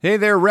Hey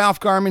there,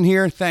 Ralph Garman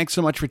here. Thanks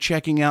so much for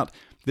checking out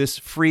this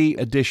free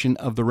edition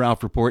of The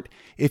Ralph Report.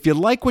 If you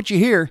like what you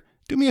hear,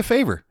 do me a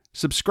favor.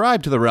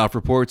 Subscribe to The Ralph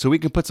Report so we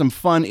can put some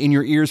fun in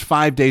your ears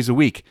 5 days a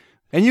week.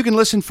 And you can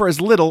listen for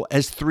as little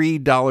as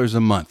 $3 a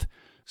month.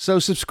 So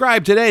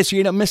subscribe today so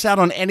you don't miss out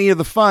on any of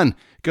the fun.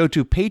 Go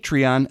to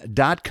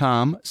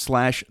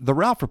patreon.com/The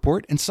Ralph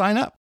Report and sign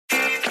up.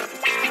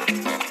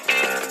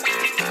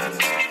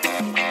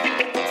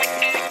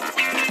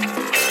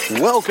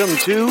 Welcome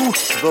to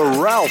The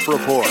Ralph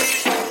Report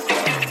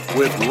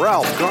with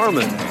Ralph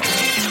Garman.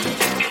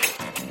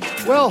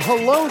 Well,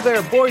 hello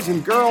there, boys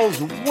and girls.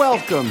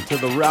 Welcome to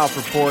The Ralph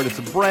Report. It's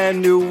a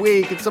brand new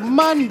week. It's a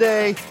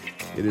Monday.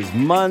 It is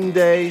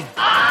Monday,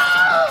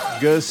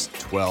 August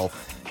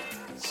 12th.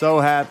 So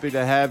happy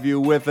to have you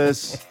with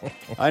us.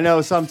 I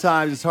know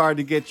sometimes it's hard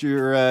to get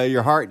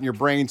your heart and your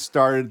brain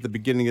started at the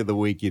beginning of the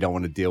week. You don't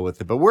want to deal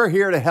with it, but we're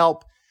here to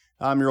help.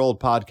 I'm your old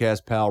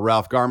podcast pal,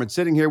 Ralph Garman.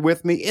 Sitting here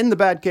with me in the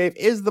Batcave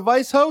is the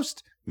vice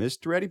host,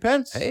 Mr. Eddie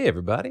Pence. Hey,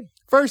 everybody.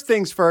 First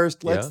things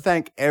first, let's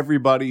thank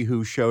everybody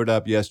who showed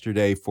up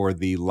yesterday for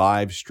the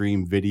live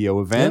stream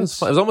video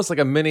events. It was almost like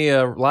a mini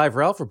live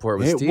Ralph Report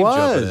with Steve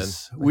jumping in.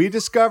 We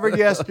discovered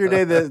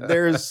yesterday that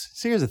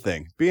here's the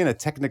thing, being a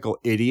technical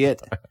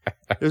idiot,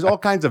 there's all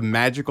kinds of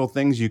magical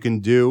things you can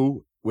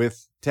do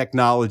with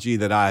technology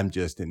that I'm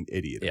just an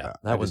idiot about.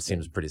 That one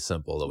seems pretty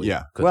simple.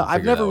 Well,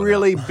 I've never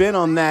really been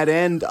on that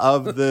end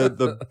of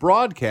the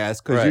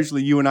broadcast because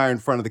usually you and I are in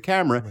front of the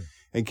camera.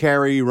 And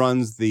Carrie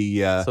runs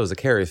the so it was a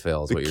Carrie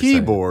fail, is what you're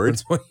keyboard.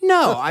 saying.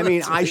 No, I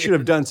mean, I should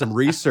have done some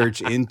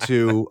research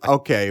into,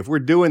 okay, if we're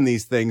doing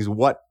these things,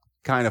 what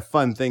kind of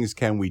fun things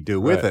can we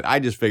do with it? I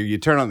just figured you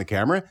turn on the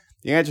camera,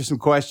 you answer some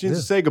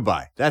questions, say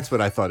goodbye. That's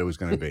what I thought it was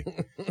going to be.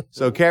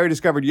 So Carrie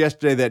discovered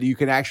yesterday that you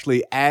can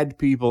actually add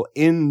people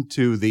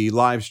into the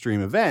live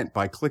stream event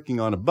by clicking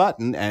on a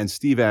button, and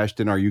Steve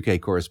Ashton, our UK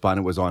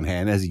correspondent, was on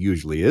hand, as he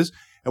usually is,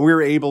 and we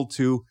were able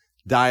to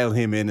dial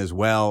him in as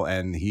well,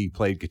 and he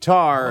played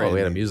guitar. We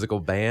had a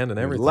musical band and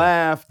everything.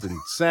 Laughed and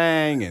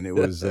sang, and it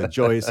was a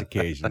joyous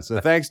occasion.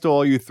 So thanks to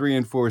all you 3-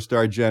 and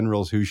 4-star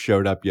generals who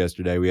showed up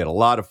yesterday. We had a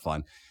lot of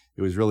fun.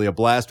 It was really a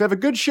blast. We have a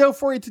good show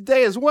for you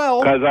today as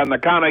well. Because on the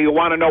counter, you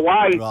want to know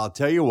why? Well, I'll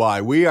tell you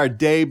why. We are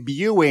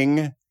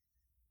debuting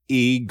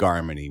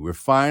eGarmony. We're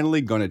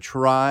finally going to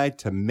try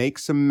to make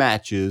some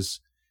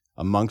matches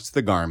amongst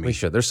the Garmy. We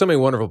should. There's so many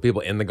wonderful people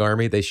in the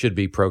Garmy. They should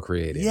be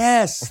procreating.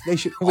 Yes, they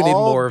should We need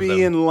more of them.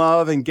 in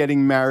love and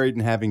getting married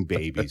and having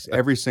babies.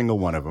 Every single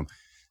one of them.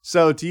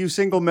 So to you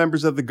single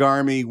members of the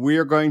Garmy, we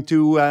are going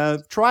to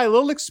try a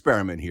little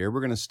experiment here. We're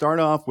going to start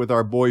off with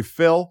our boy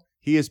Phil.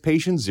 He is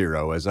patient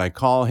zero, as I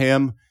call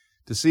him,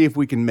 to see if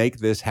we can make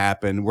this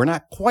happen. We're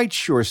not quite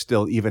sure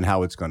still even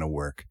how it's going to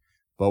work,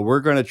 but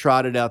we're going to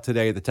trot it out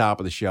today at the top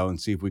of the show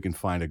and see if we can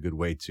find a good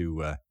way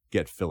to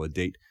get Phil a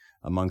date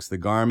amongst the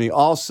Garmy.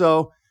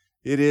 Also,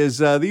 it is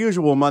the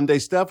usual Monday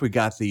stuff. We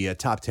got the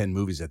top 10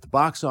 movies at the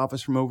box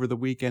office from over the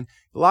weekend.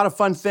 A lot of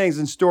fun things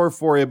in store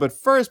for you. But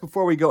first,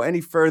 before we go any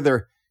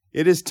further,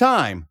 it is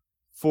time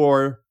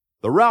for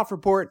the Ralph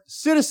Report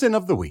Citizen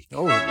of the Week.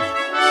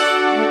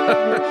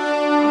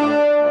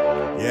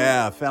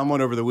 Yeah, found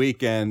one over the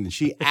weekend.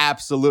 She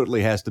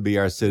absolutely has to be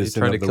our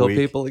Citizen of the Week. Trying to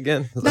kill people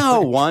again?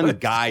 No, one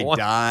guy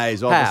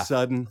dies all of a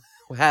sudden.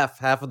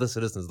 Half of the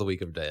citizens of the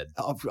week are dead.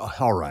 Oh,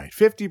 all right.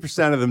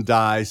 50% of them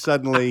die.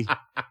 Suddenly,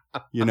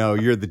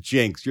 you're the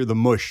jinx. You're the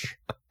mush.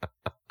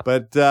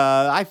 But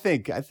I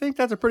think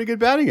that's a pretty good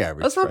batting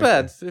average. That's not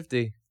bad.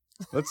 50.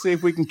 Let's see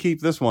if we can keep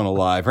this one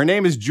alive. Her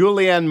name is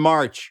Julianne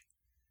March,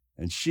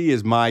 and she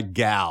is my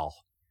gal.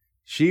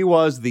 She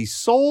was the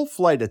sole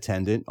flight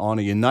attendant on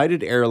a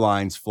United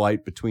Airlines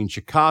flight between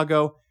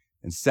Chicago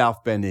and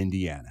South Bend,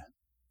 Indiana.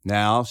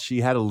 Now,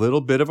 she had a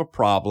little bit of a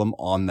problem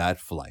on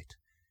that flight.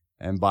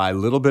 And by a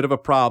little bit of a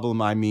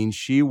problem, I mean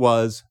she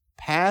was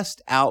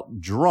passed out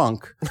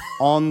drunk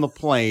on the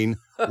plane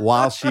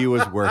while she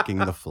was working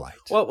the flight.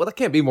 Well, that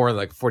can't be more than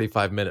like a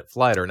 45-minute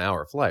flight or an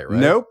hour flight, right?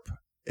 Nope.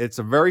 It's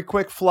a very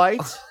quick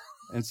flight.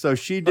 And so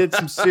she did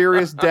some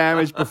serious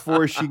damage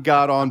before she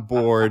got on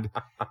board.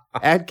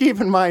 And keep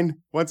in mind,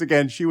 once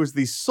again, she was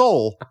the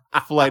sole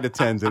flight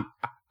attendant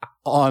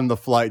on the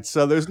flight.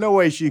 So there's no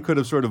way she could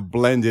have sort of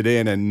blended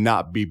in and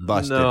not be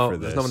busted for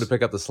this. There's no one to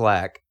pick up the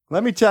slack.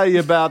 Let me tell you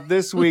about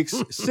this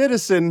week's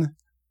Citizen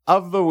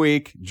of the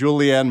Week,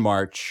 Julianne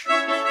March.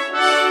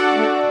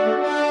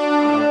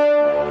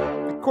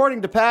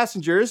 According to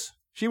passengers,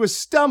 she was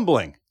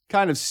stumbling,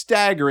 kind of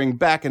staggering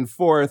back and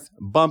forth,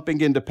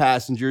 bumping into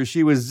passengers.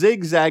 She was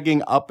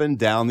zigzagging up and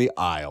down the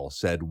aisle,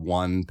 said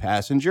one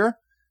passenger.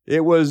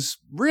 It was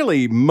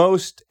really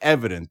most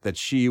evident that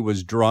she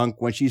was drunk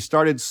when she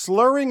started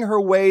slurring her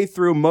way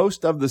through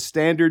most of the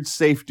standard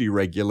safety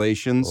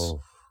regulations. Oh.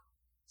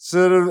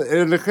 So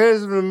in the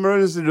case of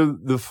emergency,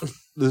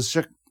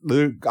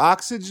 the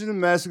oxygen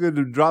mask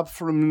to drop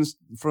from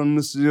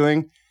the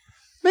ceiling.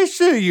 Make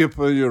sure you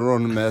put your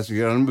own mask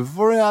on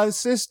before I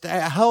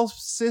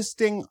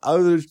assisting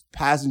other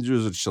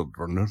passengers or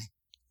children.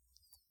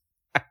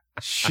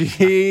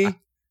 She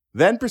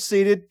then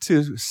proceeded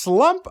to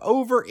slump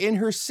over in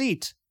her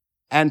seat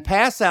and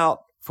pass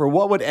out for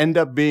what would end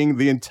up being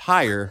the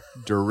entire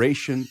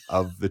duration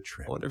of the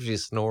trip. I wonder if she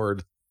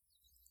snored.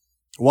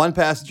 One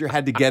passenger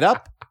had to get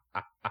up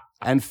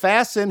and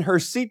fasten her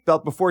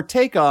seatbelt before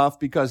takeoff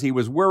because he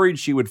was worried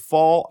she would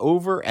fall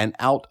over and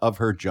out of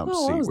her jump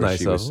seat where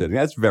she was sitting.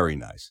 That's very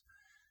nice.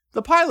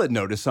 The pilot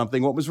noticed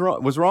something was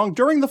wrong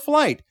during the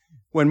flight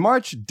when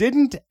March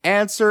didn't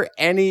answer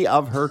any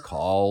of her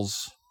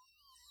calls.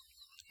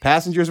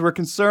 Passengers were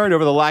concerned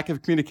over the lack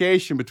of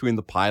communication between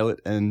the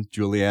pilot and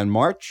Julianne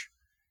March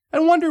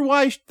and wondered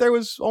why there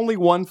was only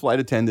one flight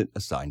attendant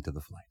assigned to the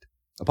flight.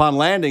 Upon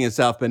landing in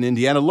South Bend,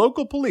 Indiana,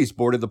 local police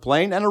boarded the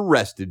plane and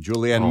arrested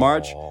Julianne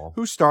March,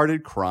 who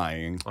started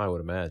crying. I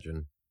would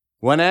imagine.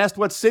 When asked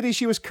what city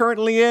she was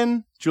currently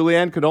in,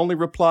 Julianne could only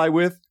reply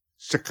with,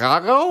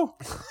 Chicago?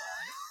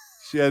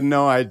 She had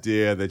no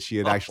idea that she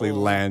had actually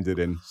landed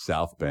in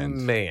South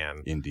Bend,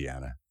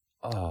 Indiana.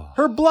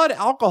 Her blood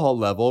alcohol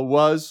level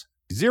was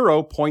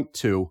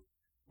 0.2,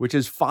 which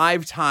is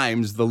 5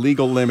 times the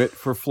legal limit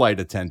for flight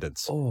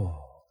attendants.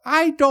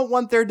 I don't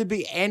want there to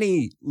be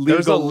any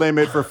legal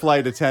limit for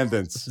flight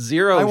attendants.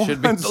 Zero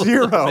should be the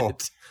zero.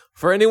 Limit.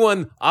 For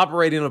anyone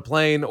operating a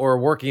plane or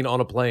working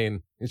on a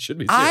plane, it should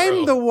be 0.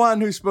 I'm the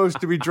one who's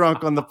supposed to be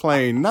drunk on the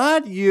plane,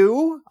 not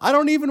you. I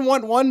don't even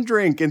want one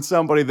drink in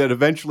somebody that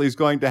eventually is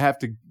going to have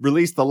to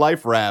release the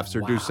life rafts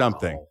or do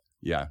something.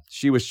 Yeah.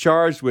 She was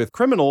charged with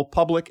criminal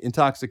public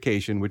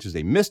intoxication, which is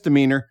a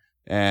misdemeanor,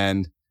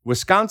 and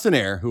Wisconsin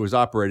Air, who was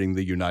operating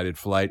the United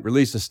flight,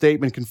 released a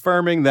statement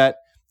confirming that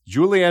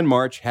Julianne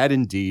March had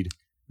indeed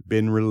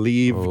been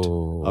relieved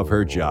of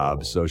her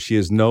job, so she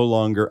is no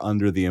longer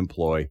under the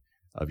employ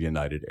of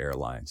United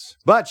Airlines.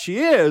 But she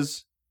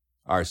is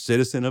our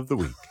Citizen of the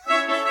Week.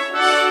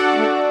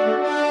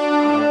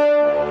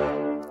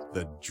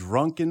 The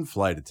drunken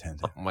flight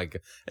attendant. Oh, my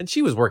God. And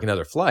she was working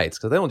other flights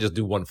because they don't just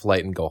do one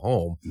flight and go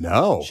home.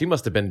 No. She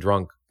must have been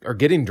drunk or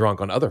getting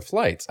drunk on other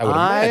flights, I would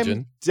imagine.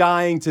 I'm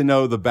dying to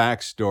know the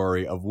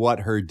backstory of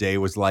what her day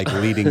was like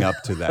leading up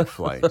to that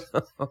flight.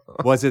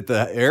 Was it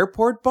the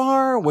airport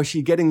bar? Was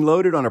she getting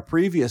loaded on a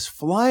previous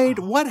flight?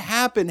 What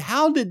happened?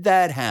 How did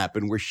that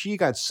happen where she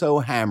got so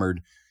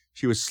hammered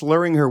she was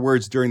slurring her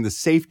words during the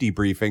safety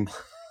briefing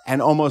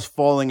and almost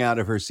falling out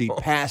of her seat,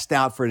 passed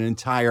out for an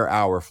entire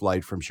hour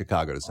flight from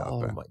Chicago to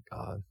South Bend? Oh, my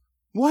God.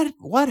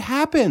 What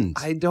happened?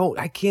 I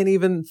can't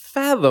even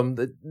fathom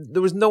that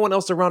there was no one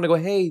else around to go,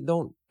 hey,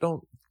 don't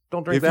drink that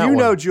one. If you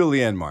know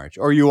Julianne March,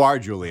 or you are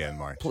Julianne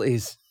March,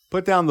 please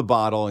put down the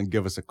bottle and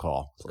give us a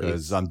call,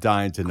 because I'm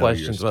dying to know your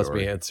story. Questions must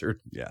be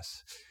answered.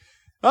 Yes.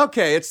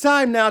 Okay, it's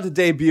time now to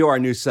debut our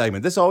new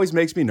segment. This always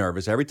makes me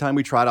nervous. Every time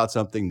we try out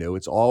something new,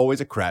 it's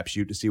always a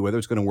crapshoot to see whether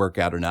it's going to work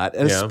out or not,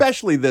 and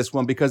especially this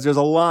one, because there's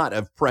a lot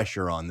of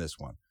pressure on this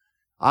one.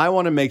 I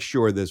want to make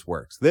sure this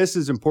works. This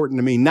is important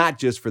to me, not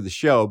just for the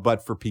show,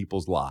 but for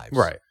people's lives.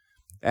 Right.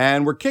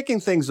 And we're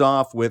kicking things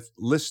off with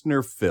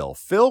listener Phil.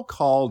 Phil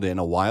called in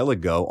a while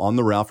ago on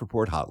the Ralph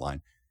Report hotline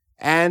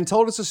and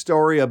told us a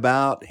story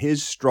about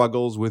his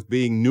struggles with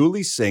being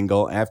newly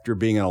single after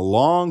being in a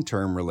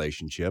long-term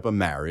relationship, a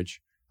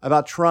marriage,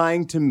 about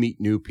trying to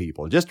meet new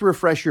people. Just to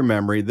refresh your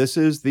memory, this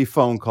is the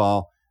phone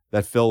call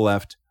that Phil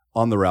left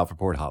on the Ralph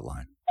Report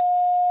hotline.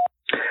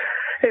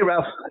 Hey,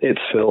 Ralph.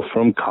 It's Phil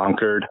from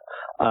Concord.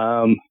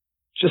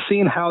 Just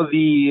seeing how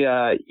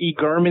the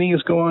eGarmony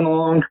is going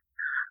along.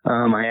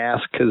 I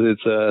ask because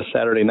it's a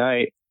Saturday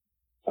night.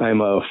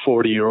 I'm a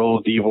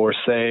 40-year-old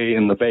divorcee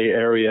in the Bay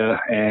Area,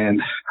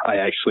 and I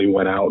actually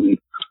went out and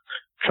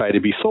tried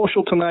to be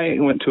social tonight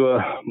and went to a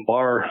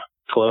bar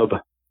club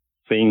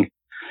thing.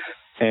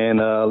 And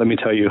let me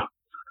tell you,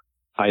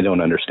 I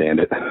don't understand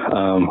it.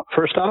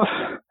 First off,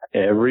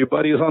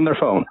 everybody is on their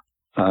phone.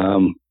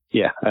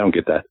 Yeah, I don't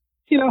get that.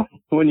 You know,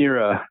 when you're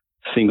a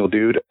single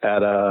dude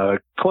at a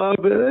club,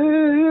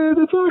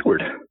 it's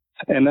awkward.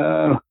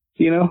 And,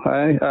 you know,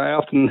 I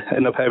often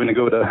end up having to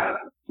go to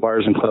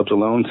bars and clubs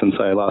alone since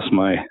I lost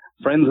my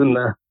friends in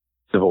the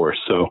divorce.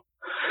 So,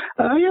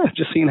 yeah,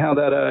 just seeing how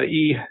that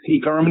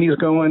eGarmony is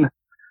going.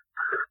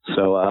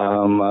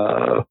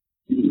 So,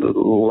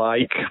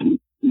 like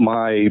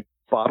my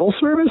bottle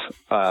service,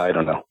 I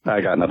don't know.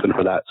 I got nothing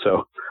for that.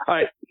 So, all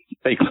right,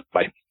 thanks.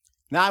 Bye.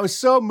 Now, I was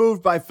so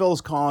moved by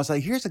Phil's call. I was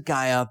like, here's a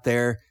guy out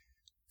there,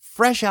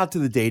 fresh out to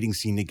the dating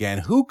scene again.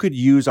 Who could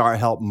use our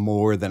help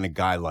more than a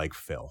guy like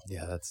Phil?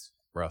 Yeah, that's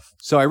rough.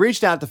 So I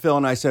reached out to Phil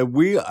and I said,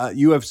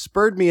 you have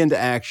spurred me into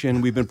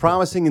action. We've been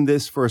promising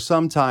this for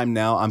some time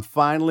now. I'm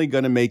finally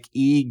going to make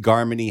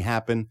eGarmony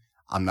happen.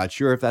 I'm not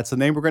sure if that's the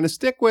name we're going to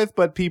stick with,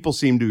 but people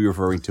seem to be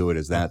referring to it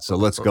as that. So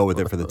let's go with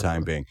it for the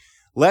time being.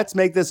 Let's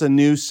make this a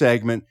new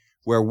segment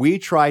where we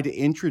try to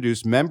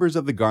introduce members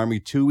of the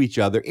Garmy to each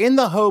other in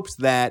the hopes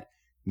that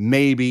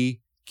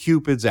maybe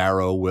Cupid's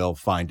arrow will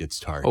find its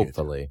target.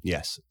 Hopefully.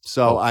 Yes.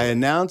 So I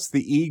announced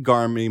the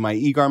eGarmony, my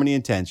eGarmony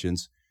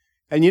intentions.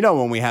 And you know,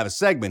 when we have a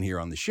segment here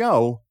on the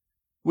show,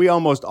 we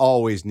almost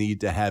always need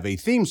to have a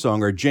theme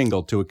song or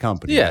jingle to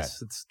accompany Yes,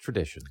 that. it's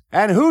tradition.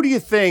 And who do you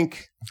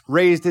think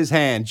raised his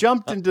hand,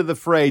 jumped into the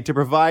fray to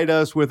provide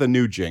us with a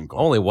new jingle?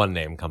 Only one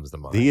name comes to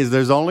mind.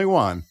 There's only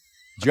one.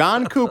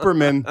 John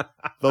Cooperman,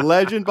 the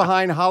legend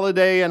behind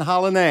Holiday and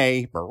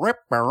Holiday,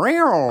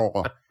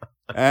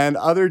 and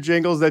other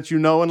jingles that you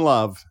know and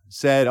love,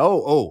 said,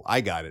 oh,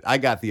 I got it. I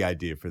got the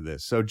idea for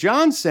this. So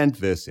John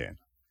sent this in.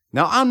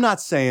 Now, I'm not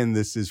saying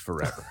this is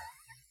forever.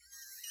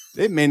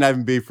 It may not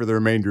even be for the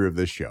remainder of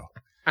this show.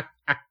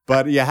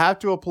 But you have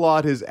to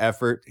applaud his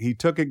effort. He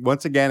took,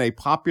 once again, a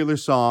popular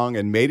song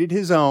and made it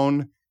his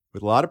own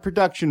with a lot of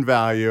production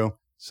value.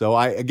 So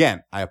I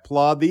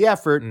applaud the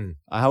effort.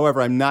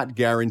 However, I'm not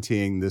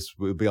guaranteeing this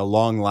will be a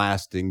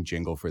long-lasting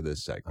jingle for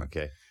this segment.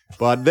 Okay.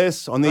 But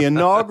this, on the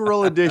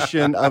inaugural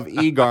edition of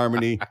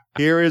eGarmony,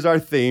 here is our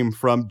theme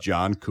from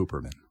John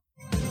Cooperman.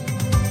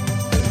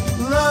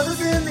 Love is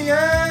in the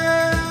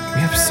air. We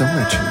have so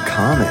much in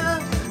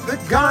common. The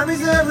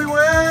Garmy's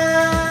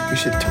everywhere. We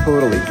should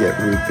totally get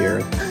root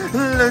beer.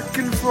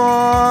 Looking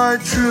for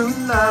true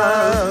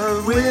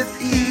love with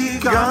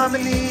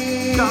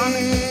eGarmony.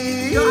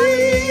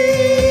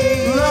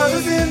 Love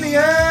is in the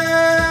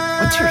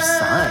air. What's your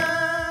sign?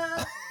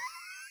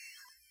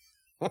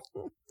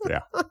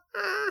 Yeah.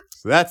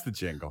 So that's the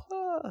jingle.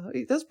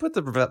 He does put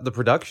the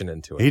production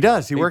into it. He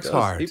does. He works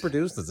hard. He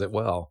produces it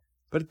well.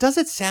 But does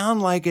it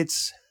sound like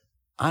it's,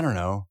 I don't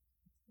know,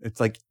 it's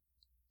like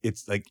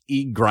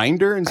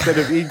e-grinder instead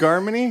of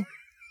eGarmony?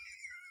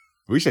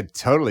 We should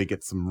totally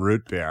get some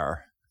root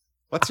beer.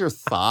 What's your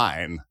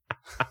sign?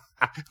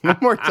 One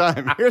more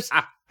time.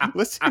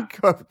 Listen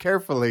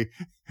carefully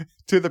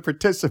to the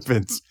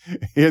participants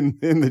in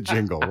the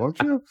jingle, won't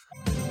you?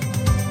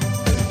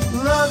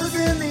 Love is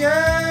in the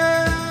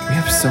air. We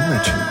have so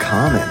much in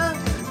common.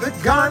 The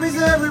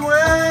Garmy's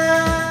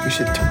everywhere. We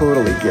should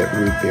totally get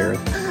root beer.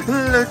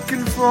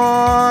 Looking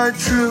for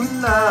true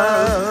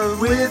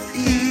love with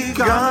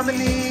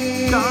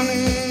eGarmony.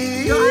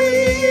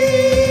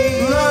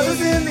 Love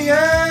is in the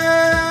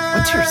air.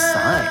 What's your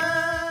sign?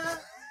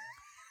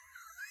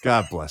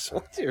 God bless him.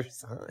 What's your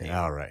sign?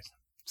 All right.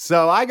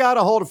 So I got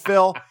a hold of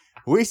Phil.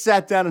 We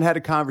sat down and had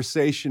a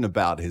conversation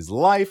about his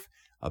life,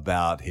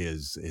 about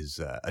his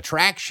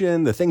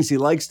attraction, the things he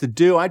likes to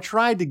do. I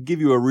tried to give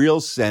you a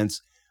real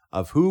sense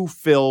of who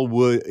Phil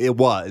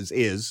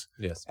is,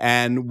 Yes,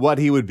 and what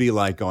he would be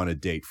like on a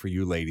date for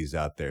you ladies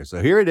out there.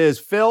 So here it is,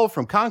 Phil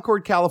from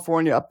Concord,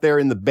 California, up there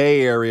in the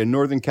Bay Area,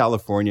 Northern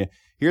California.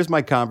 Here's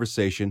my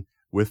conversation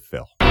with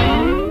Phil.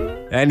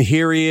 And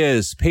here he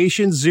is,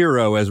 patient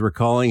zero, as we're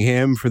calling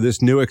him, for this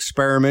new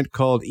experiment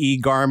called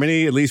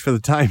eGarmony, at least for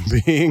the time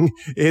being.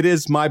 It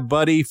is my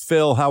buddy,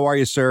 Phil. How are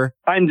you, sir?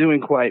 I'm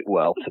doing quite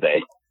well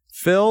today.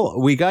 Phil,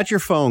 we got your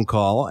phone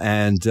call,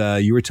 and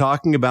you were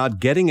talking about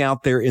getting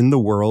out there in the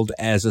world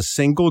as a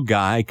single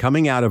guy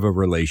coming out of a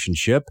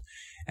relationship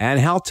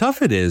and how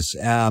tough it is.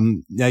 Now,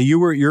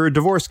 you're a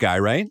divorced guy,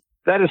 right?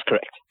 That is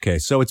correct. Okay,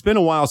 so it's been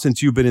a while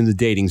since you've been in the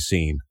dating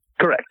scene.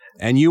 Correct.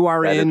 And you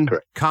are That is in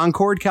correct.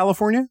 Concord,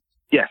 California?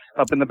 Yes,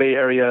 up in the Bay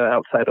Area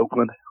outside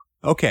Oakland.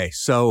 Okay,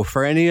 so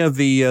for any of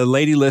the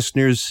lady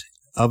listeners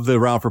of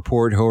the Ralph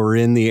Report who are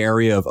in the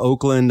area of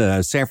Oakland,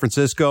 San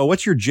Francisco,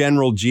 what's your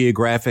general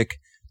geographic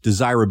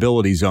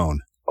desirability zone?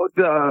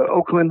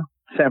 Oakland,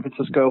 San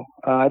Francisco.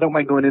 I don't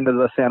mind going into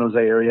the San Jose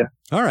area.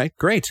 All right,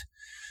 great.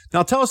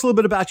 Now tell us a little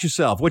bit about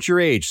yourself. What's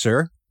your age,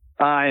 sir?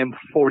 I am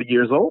 40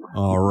 years old.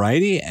 All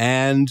righty.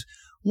 And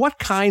what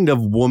kind of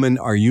woman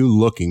are you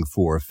looking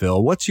for,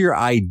 Phil? What's your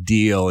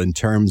ideal in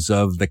terms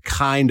of the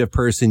kind of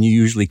person you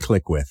usually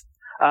click with?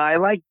 I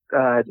like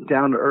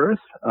down to earth,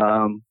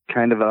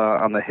 kind of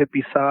on the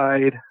hippie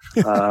side.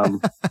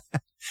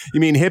 You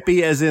mean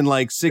hippie as in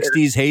like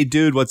 60s, hey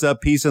dude, what's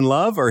up, peace and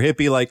love? Or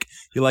hippie like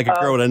you like a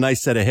girl with a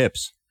nice set of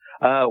hips?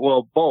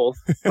 Well, both.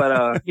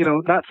 But,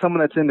 not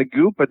someone that's into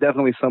goop, but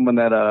definitely someone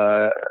that,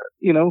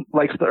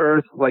 likes the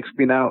earth, likes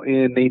being out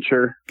in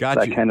nature,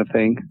 that kind of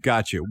thing.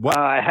 Got you.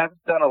 I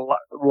haven't done a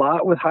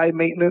lot with high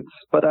maintenance,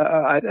 but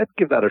I'd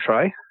give that a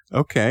try.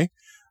 Okay.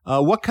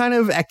 What kind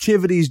of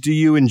activities do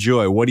you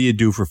enjoy? What do you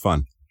do for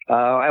fun?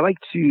 I like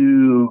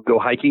to go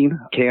hiking,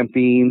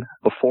 camping.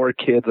 Before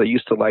kids, I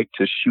used to like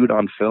to shoot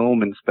on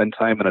film and spend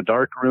time in a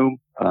dark room.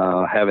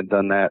 Haven't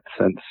done that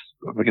since,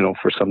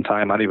 for some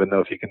time. I don't even know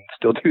if you can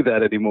still do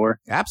that anymore.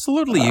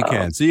 Absolutely, you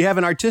can. So you have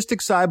an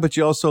artistic side, but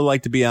you also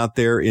like to be out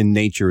there in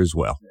nature as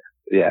well.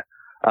 Yeah.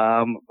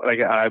 I'm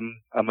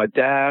a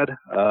dad.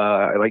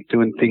 I like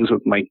doing things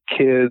with my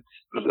kids,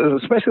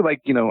 especially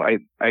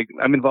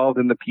I'm involved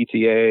in the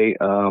PTA.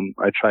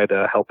 I try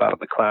to help out in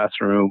the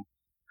classroom.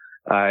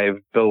 I've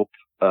built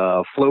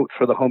a float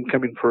for the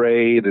homecoming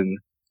parade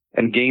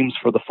and games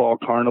for the fall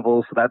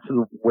carnival. So that's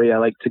the way I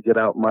like to get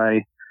out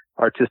my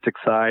artistic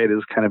side,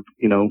 is kind of,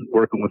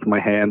 working with my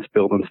hands,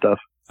 building stuff.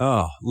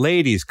 Oh,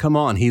 ladies, come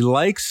on. He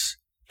likes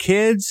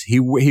kids. He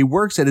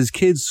works at his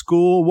kids'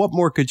 school. What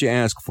more could you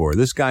ask for?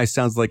 This guy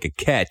sounds like a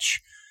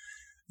catch.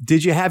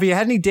 have you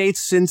had any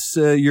dates since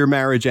your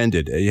marriage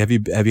ended? Have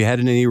you had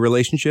any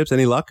relationships?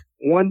 Any luck?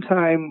 One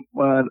time,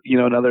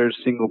 another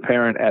single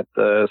parent at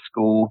the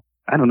school.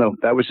 I don't know.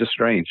 That was just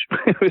strange.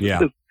 It was Yeah,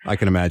 just, I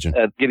can imagine.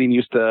 getting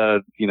used to,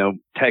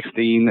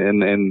 texting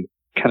and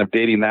kind of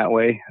dating that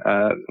way.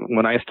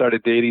 When I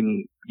started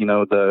dating,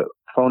 the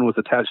phone was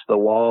attached to the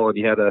wall and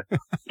you had to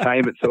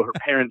time it so her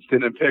parents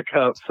didn't pick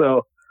up.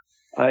 So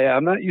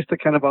I'm not used to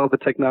kind of all the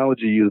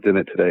technology used in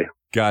it today.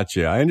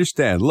 Gotcha. I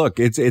understand. Look,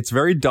 it's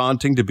very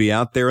daunting to be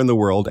out there in the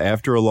world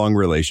after a long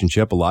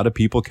relationship. A lot of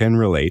people can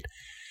relate.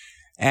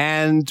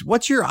 And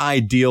what's your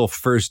ideal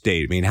first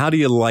date? I mean, how do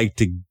you like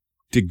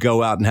to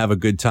go out and have a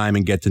good time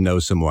and get to know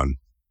someone?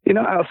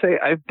 I'll say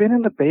I've been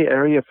in the Bay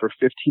Area for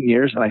 15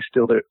 years and I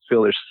still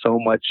feel there's so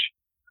much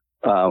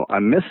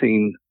I'm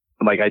missing,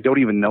 like I don't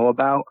even know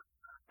about.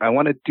 I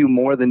want to do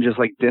more than just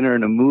like dinner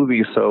and a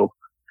movie. So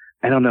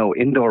I don't know,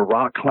 indoor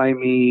rock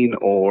climbing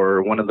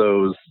or one of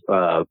those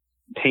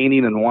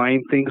painting and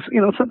wine things,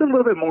 something a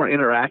little bit more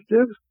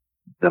interactive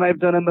than I've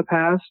done in the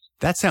past.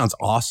 That sounds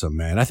awesome,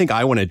 man. I think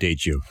I want to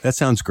date you. That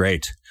sounds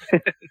great.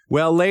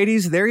 Well,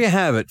 ladies, there you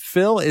have it.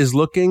 Phil is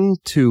looking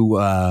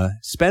to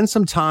spend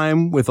some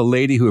time with a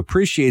lady who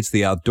appreciates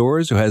the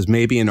outdoors, who has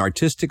maybe an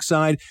artistic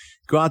side.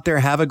 Go out there,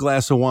 have a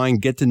glass of wine,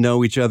 get to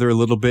know each other a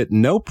little bit.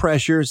 No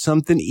pressure,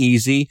 something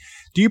easy.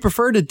 Do you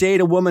prefer to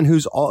date a woman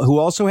who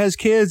also has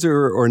kids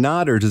or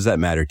not, or does that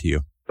matter to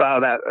you?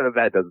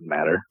 That doesn't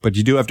matter. But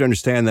you do have to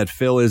understand that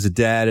Phil is a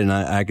dad, and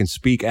I can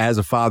speak as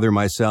a father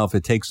myself.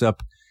 It takes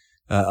up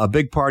a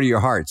big part of your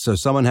heart. So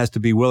someone has to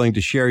be willing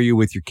to share you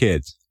with your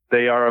kids.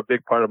 They are a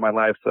big part of my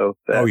life. So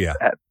that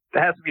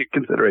has to be a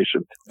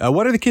consideration.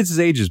 What are the kids'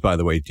 ages, by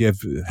the way?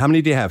 How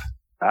many do you have?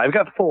 I've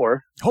got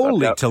 4.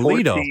 Holy got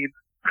Toledo.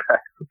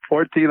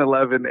 14,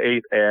 11,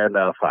 8, and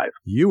 5.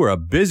 You were a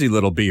busy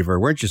little beaver,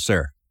 weren't you,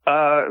 sir?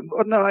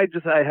 No,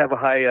 I have a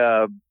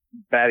high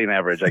batting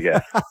average, I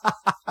guess.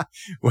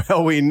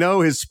 Well, we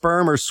know his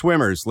sperm are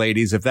swimmers,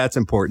 ladies, if that's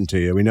important to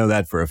you. We know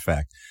that for a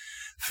fact.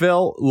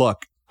 Phil,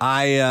 look,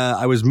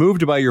 I was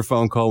moved by your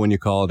phone call when you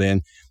called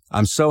in.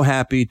 I'm so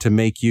happy to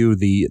make you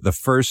the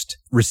first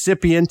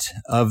recipient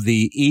of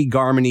the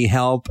eGarmony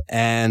help.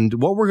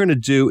 And what we're going to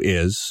do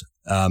is,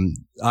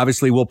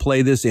 obviously, we'll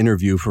play this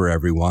interview for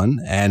everyone.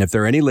 And if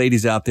there are any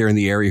ladies out there in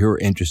the area who are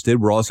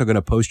interested, we're also going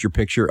to post your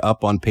picture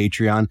up on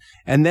Patreon.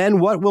 And then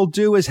what we'll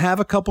do is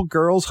have a couple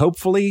girls,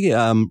 hopefully,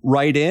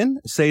 write in,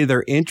 say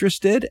they're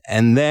interested.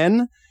 And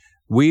then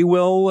we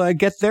will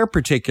get their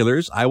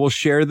particulars. I will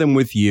share them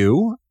with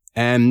you.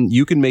 And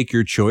you can make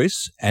your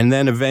choice. And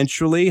then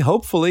eventually,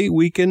 hopefully,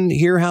 we can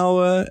hear how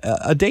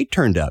a date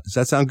turned out. Does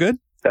that sound good?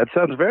 That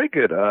sounds very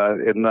good.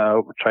 And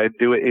we'll try to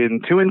do it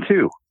in 2 and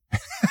 2.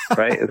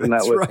 Right? Isn't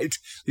that That's right?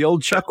 The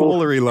old Chuck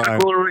Woolery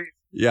line.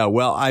 Yeah,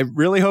 well, I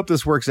really hope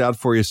this works out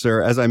for you,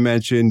 sir. As I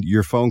mentioned,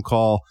 your phone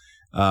call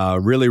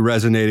really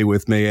resonated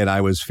with me, and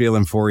I was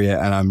feeling for you.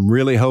 And I'm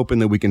really hoping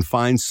that we can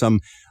find some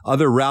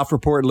other Ralph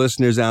Report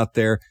listeners out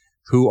there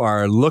who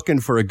are looking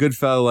for a good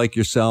fellow like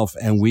yourself,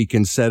 and we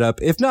can set up,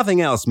 if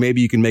nothing else,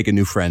 maybe you can make a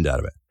new friend out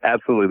of it.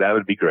 Absolutely. That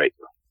would be great.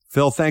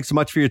 Phil, thanks so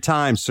much for your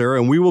time, sir,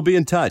 and we will be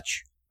in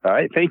touch. All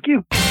right. Thank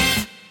you.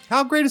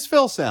 How great does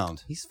Phil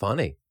sound? He's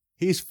funny.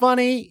 He's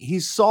funny.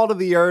 He's salt of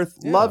the earth,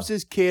 loves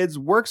his kids,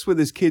 works with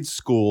his kids'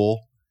 school,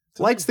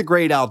 likes the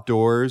great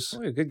outdoors.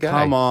 Oh, a good guy.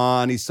 Come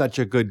on. He's such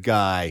a good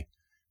guy.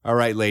 All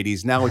right,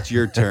 ladies, now it's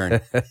your turn.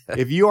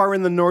 If you are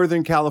in the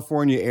Northern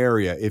California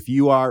area, if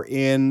you are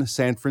in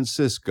San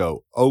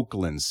Francisco,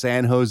 Oakland,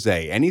 San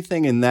Jose,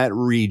 anything in that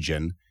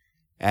region,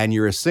 and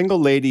you're a single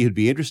lady who'd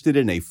be interested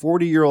in a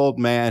 40-year-old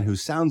man who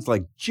sounds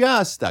like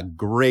just a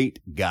great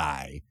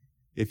guy,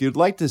 if you'd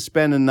like to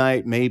spend a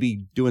night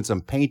maybe doing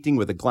some painting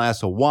with a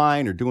glass of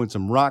wine or doing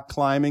some rock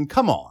climbing,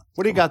 come on.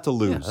 What do you got to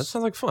lose? Yeah, that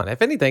sounds like fun.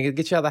 If anything, it'd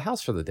get you out of the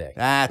house for the day.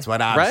 That's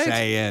what I'm Right?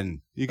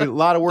 saying. You could a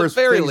lot of worse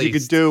very things you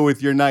least. could do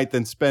with your night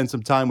than spend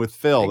some time with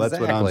Phil. Exactly.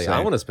 That's what I'm saying.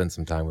 I want to spend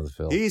some time with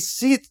Phil. He's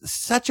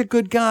such a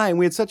good guy, and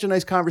we had such a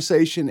nice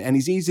conversation, and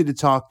he's easy to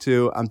talk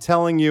to. I'm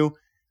telling you,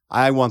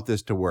 I want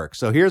this to work.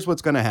 So here's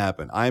what's going to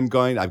happen. I've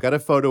got a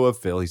photo of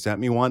Phil. He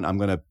sent me one. I'm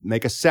going to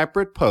make a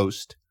separate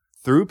post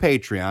through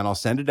Patreon. I'll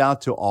send it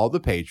out to all the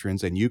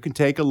patrons, and you can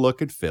take a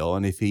look at Phil.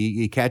 And if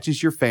he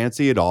catches your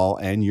fancy at all,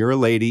 and you're a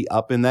lady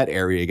up in that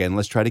area, again,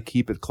 let's try to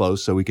keep it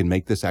close so we can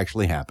make this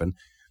actually happen.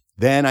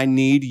 Then I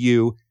need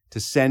you to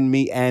send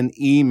me an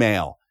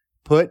email.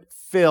 Put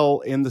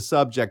Phil in the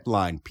subject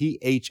line,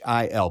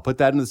 PHIL. Put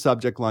that in the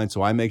subject line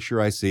so I make sure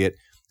I see it.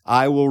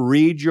 I will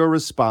read your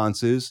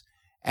responses,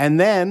 and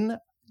then,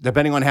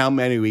 depending on how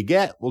many we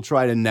get, we'll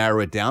try to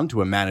narrow it down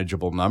to a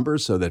manageable number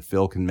so that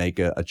Phil can make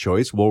a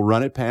choice. We'll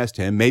run it past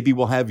him. Maybe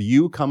we'll have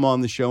you come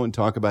on the show and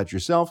talk about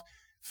yourself.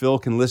 Phil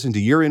can listen to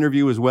your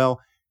interview as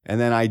well. And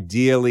then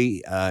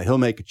ideally, he'll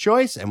make a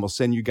choice, and we'll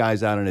send you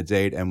guys out on a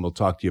date, and we'll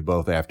talk to you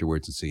both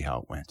afterwards and see how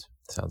it went.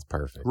 Sounds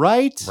perfect.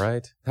 Right?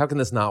 Right. How can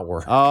this not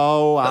work?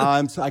 Oh,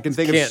 I can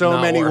think of Can't so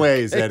not many work.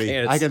 ways, It Eddie.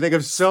 can't. I can think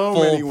of so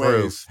many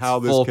Foolproof. ways how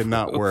this Foolproof.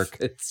 cannot work.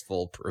 It's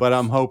foolproof. But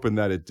I'm hoping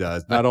that it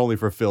does, not only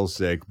for Phil's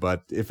sake,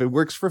 but if it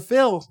works for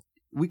Phil,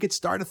 we could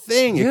start a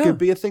thing. It Yeah. could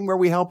be a thing where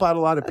we help out a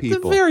lot of At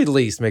people. the very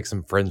least, make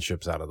some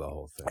friendships out of the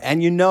whole thing.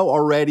 And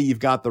already you've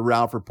got the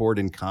Ralph Report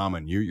in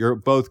common. You're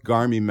both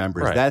Garmy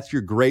members. Right. That's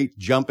your great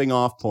jumping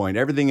off point.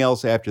 Everything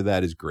else after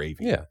that is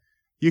gravy. Yeah.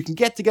 You can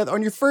get together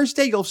on your first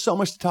day. You'll have so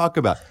much to talk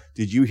about.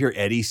 Did you hear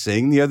Eddie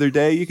sing the other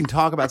day? You can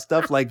talk about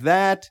stuff like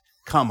that.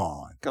 Come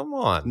on. Come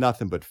on.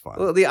 Nothing but fun.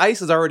 Well, the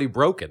ice is already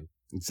broken,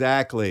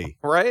 Exactly.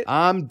 right?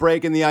 I'm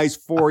breaking the ice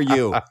for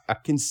you.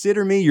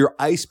 Consider me your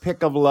ice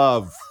pick of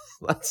love.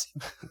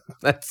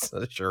 That's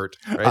a shirt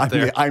right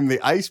there. I'm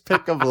the ice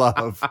pick of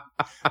love.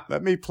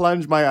 Let me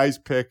plunge my ice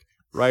pick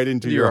right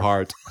into your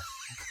heart.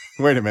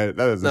 Wait a minute.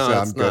 That doesn't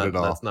sound good at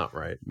all. That's not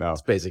right. No.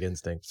 It's basic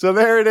instinct. So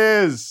there it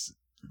is.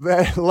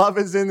 That love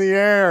is in the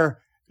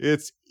air.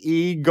 It's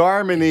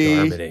eGarmony.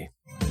 Harmony.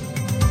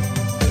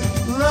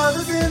 Love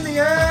is in the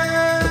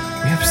air.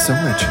 We have so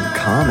much in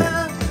common.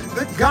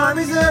 The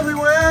Garmy's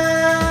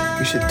everywhere.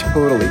 We should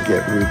totally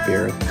get root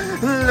beer.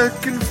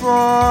 Looking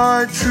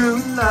for true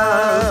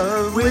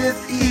love with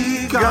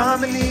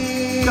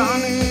eGarmony.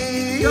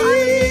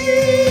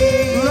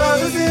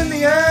 Love is in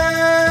the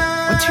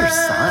air. What's your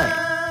sign?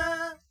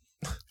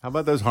 How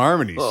about those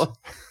harmonies? Well,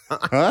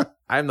 Huh?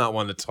 I'm not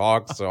one to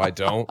talk, so I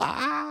don't.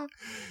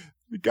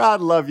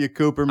 God love you,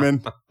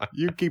 Cooperman.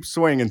 You keep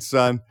swinging,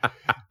 son.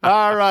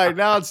 All right,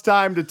 now it's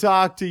time to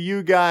talk to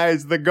you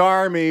guys, the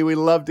Garmy. We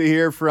love to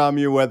hear from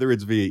you, whether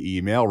it's via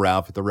email,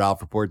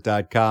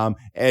 Ralph@theralphreport.com,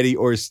 Eddie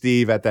or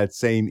Steve at that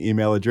same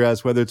email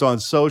address, whether it's on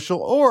social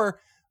or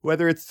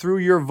whether it's through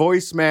your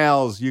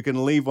voicemails. You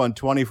can leave one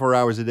 24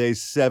 hours a day,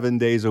 7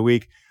 days a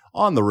week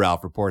on the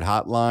Ralph Report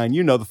hotline.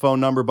 You know the phone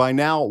number by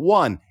now,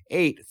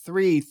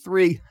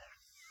 1-833.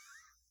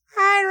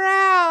 Hi,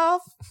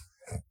 Ralph.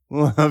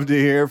 Love to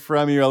hear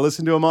from you. I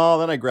listen to them all,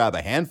 then I grab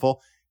a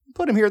handful and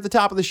put them here at the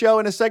top of the show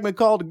in a segment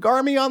called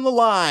Garmy on the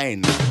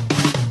Line.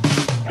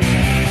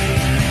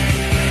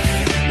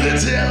 The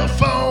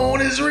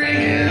telephone is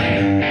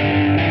ringing.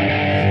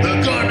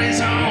 The Garmy's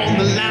on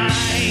the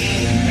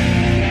line.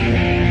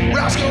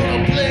 Ralph's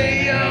gonna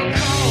play your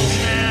calls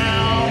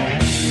now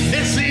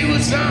and see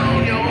what's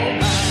on your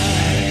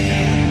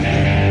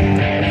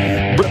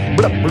mind. Blah,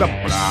 blah,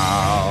 blah, blah.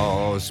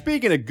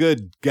 Speaking of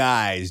good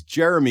guys,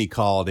 Jeremy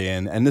called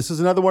in, and this is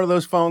another one of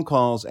those phone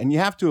calls, and you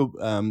have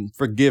to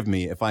forgive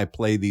me if I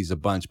play these a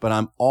bunch, but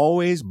I'm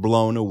always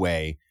blown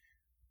away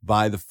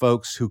by the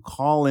folks who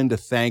call in to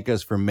thank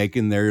us for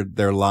making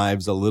their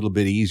lives a little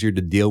bit easier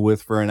to deal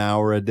with for an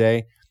hour a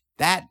day.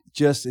 That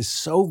just is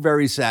so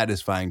very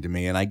satisfying to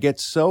me, and I get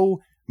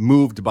so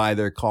moved by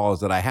their calls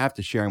that I have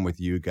to share them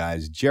with you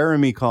guys.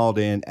 Jeremy called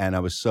in, and I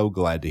was so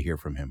glad to hear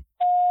from him.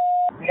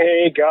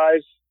 Hey,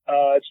 guys.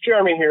 It's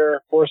Jeremy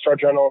here, 4-star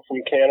general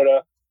from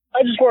Canada.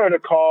 I just wanted to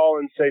call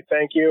and say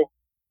thank you.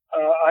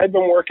 I've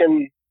been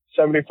working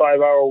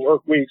 75-hour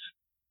work weeks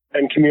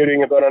and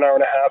commuting about an hour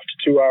and a half to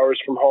 2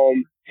 hours from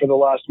home for the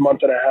last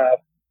month and a half.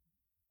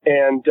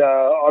 And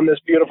on this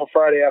beautiful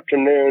Friday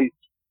afternoon,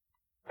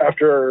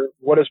 after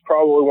what is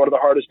probably one of the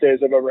hardest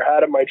days I've ever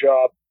had at my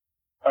job,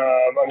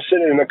 I'm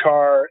sitting in the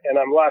car and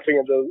I'm laughing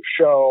at the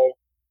show.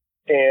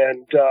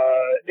 And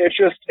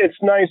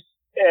it's nice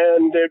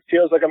and it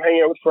feels like I'm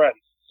hanging out with friends.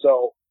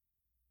 So,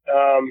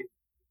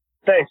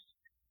 thanks.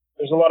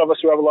 There's a lot of us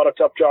who have a lot of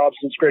tough jobs,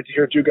 and it's great to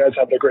hear two guys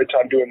having a great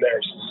time doing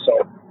theirs. So,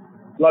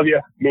 love you.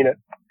 Mean it.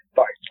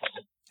 Bye.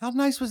 How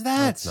nice was that?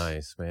 That's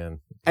nice, man.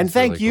 And That's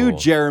thank really you, cool.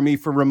 Jeremy,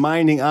 for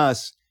reminding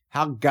us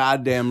how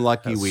goddamn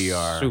lucky we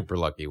are. Super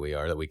lucky we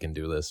are that we can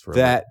do this for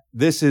That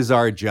this is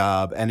our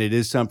job, and it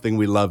is something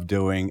we love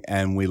doing,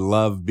 and we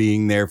love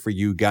being there for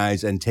you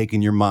guys and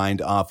taking your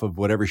mind off of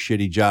whatever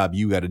shitty job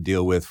you got to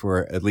deal with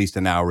for at least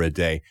an hour a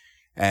day.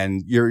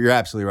 And you're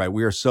absolutely right.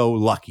 We are so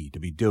lucky to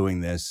be doing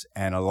this,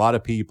 and a lot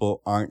of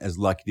people aren't as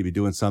lucky to be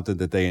doing something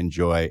that they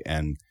enjoy.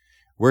 And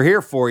we're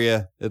here for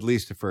you, at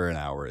least for an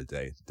hour a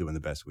day, doing the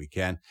best we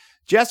can.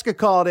 Jessica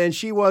called in.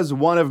 She was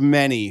one of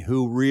many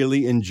who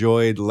really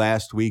enjoyed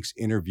last week's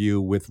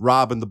interview with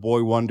Robin, the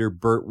Boy Wonder,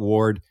 Burt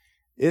Ward.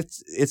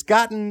 It's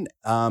gotten,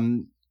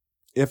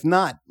 if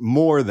not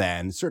more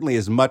than, certainly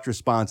as much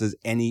response as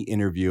any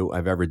interview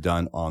I've ever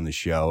done on the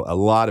show. A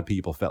lot of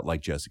people felt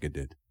like Jessica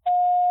did.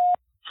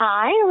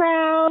 Hi,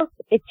 Ralph.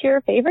 It's your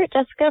favorite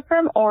Jessica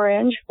from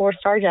Orange,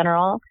 4-star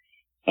general.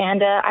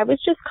 And I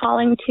was just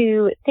calling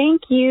to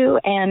thank you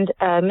and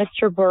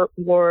Mr. Burt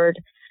Ward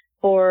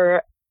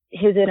for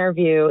his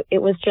interview. It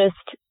was just,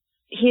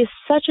 he's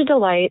such a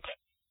delight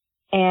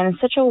and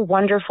such a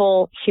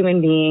wonderful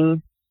human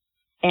being.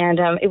 And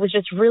it was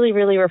just really,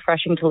 really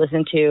refreshing to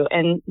listen to.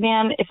 And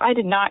man, if I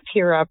did not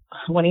tear up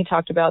when he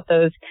talked about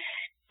those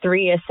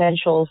 3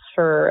 essentials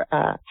for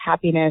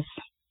happiness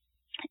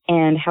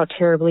and how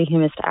terribly he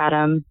missed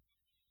Adam.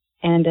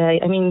 And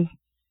I mean,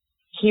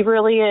 he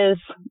really is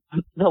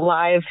the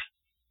live,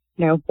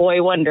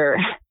 boy wonder.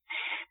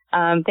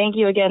 Thank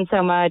you again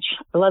so much.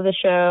 I love the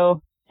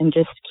show, and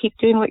just keep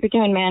doing what you're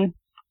doing, man.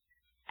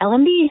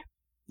 LMB.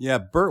 Yeah,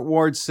 Burt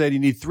Ward said you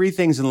need 3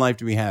 things in life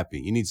to be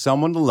happy. You need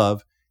someone to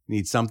love, you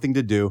need something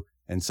to do,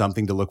 and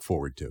something to look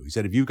forward to. He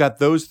said, if you've got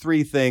those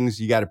three things,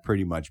 you got to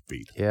pretty much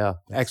beat. Yeah.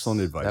 Excellent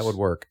advice. That would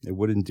work. It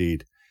would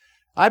indeed.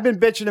 I've been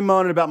bitching and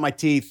moaning about my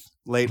teeth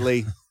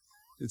lately.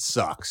 It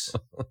sucks.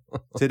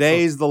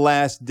 Today's the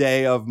last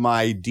day of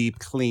my deep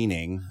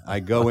cleaning. I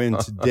go in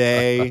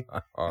today,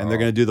 and they're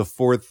going to do the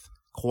fourth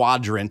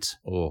quadrant,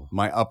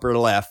 my upper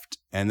left.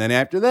 And then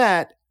after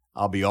that,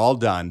 I'll be all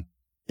done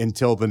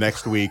until the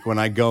next week when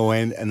I go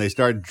in and they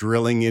start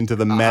drilling into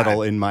the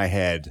metal in my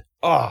head.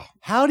 Oh,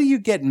 how do you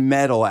get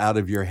metal out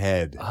of your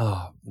head?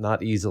 Oh,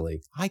 not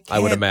easily. I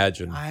would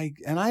imagine.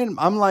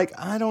 I'm like,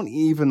 I don't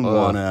even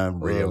want to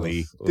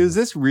really. Is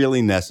this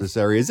really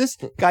necessary? Is this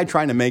guy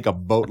trying to make a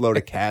boatload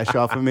of cash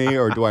off of me,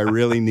 or do I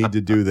really need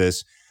to do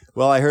this?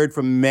 Well, I heard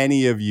from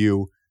many of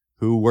you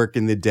who work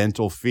in the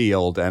dental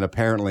field, and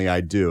apparently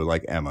I do,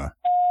 like Emma.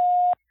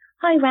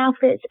 Hi, Ralph.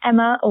 It's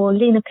Emma, or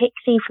Luna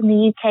Pixie from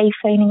the UK,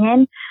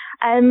 phoning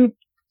in.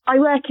 I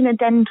work in a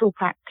dental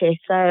practice,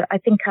 so I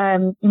think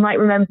you might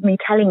remember me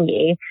telling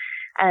you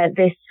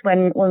this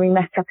when we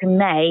met up in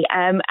May.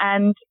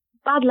 And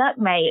bad luck,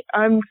 mate.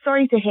 I'm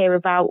sorry to hear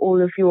about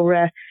all of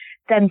your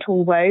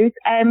dental woes.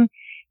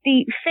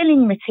 The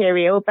filling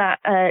material that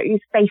is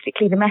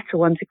basically the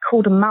metal ones is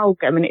called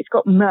amalgam, and it's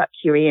got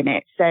mercury in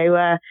it.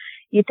 So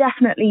you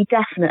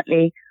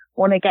definitely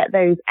want to get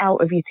those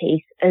out of your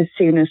teeth as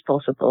soon as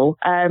possible.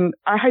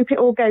 I hope it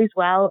all goes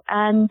well,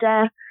 and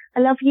I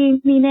love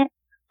you, mean it.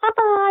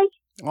 Bye-bye.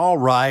 All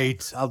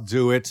right, I'll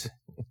do it.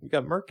 You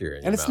got mercury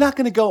in your And it's mouth. not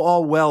going to go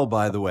all well,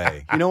 by the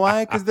way. You know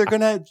why? Because they're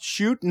going to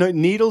shoot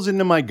needles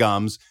into my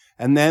gums,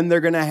 and then they're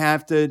going to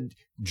have to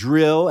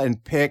drill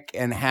and pick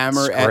and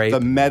hammer Scrape. at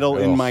the metal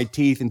in my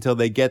teeth until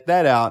they get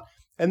that out.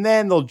 And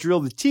then they'll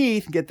drill the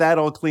teeth, get that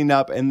all cleaned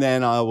up, and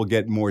then I will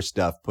get more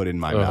stuff put in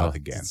my mouth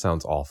again. That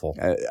sounds awful.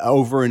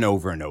 Over and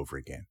over and over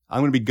again. I'm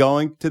going to be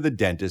going to the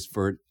dentist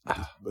for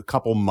a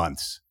couple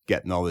months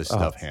getting all this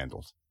stuff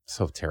handled.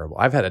 So terrible.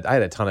 I had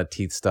a ton of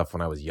teeth stuff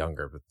when I was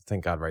younger, but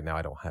thank God right now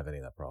I don't have any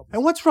of that problem.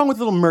 And what's wrong with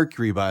little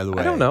mercury, by the way?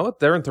 I don't know.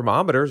 They're in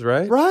thermometers,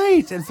 right?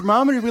 Right. And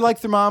thermometers, we like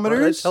thermometers.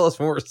 Well, they tell us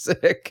when we're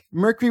sick.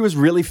 Mercury was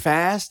really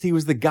fast. He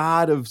was the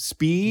god of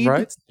speed.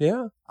 Right?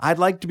 Yeah. I'd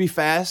like to be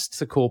fast.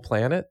 It's a cool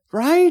planet.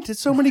 Right.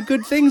 It's so many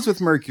good things with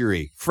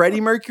Mercury.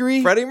 Freddie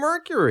Mercury.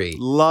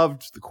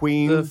 Loved the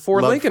Queen. The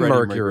Ford Loved Lincoln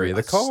Freddie Mercury,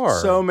 the car.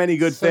 So many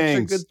good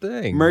things. Such a good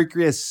thing.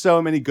 Mercury has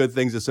so many good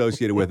things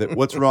associated with it.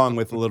 What's wrong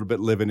with a little bit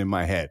living in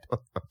my head?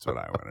 That's what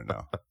I want to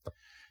know.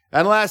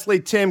 And lastly,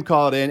 Tim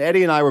called in.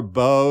 Eddie and I were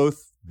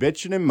both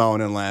bitching and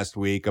moaning last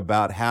week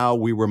about how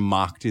we were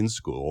mocked in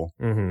school.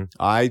 Mm-hmm.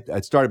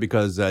 It started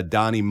because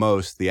Donnie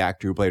Most, the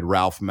actor who played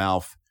Ralph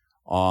Malph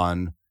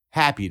on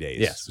Happy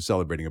Days, was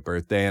celebrating a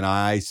birthday, and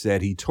I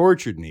said he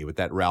tortured me with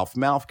that Ralph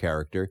Malph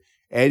character.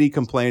 Eddie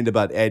complained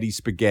about Eddie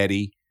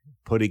Spaghetti,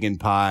 putting in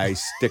pie,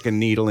 stick a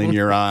needle in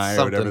your eye,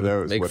 or whatever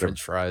those. Make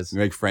French fries.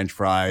 Make French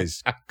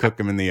fries, cook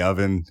them in the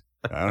oven.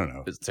 I don't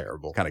know. It's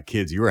terrible. What kind of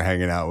kids you were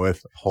hanging out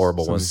with?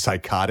 Horrible Some ones.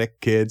 psychotic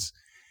kids.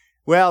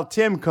 Well,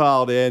 Tim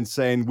called in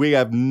saying we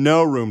have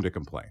no room to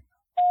complain.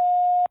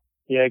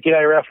 Yeah,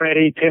 g'day, Ralph and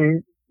Eddie.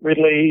 Tim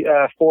Ridley,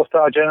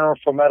 4-star general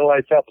from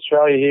Adelaide, South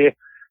Australia here.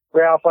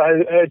 Ralph,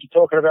 I heard you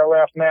talking about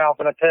Ralph Malph,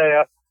 and I tell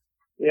you,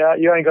 yeah,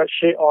 you ain't got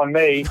shit on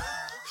me.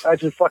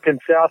 That's just fucking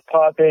South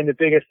Park being the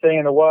biggest thing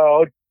in the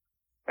world,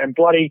 and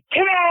bloody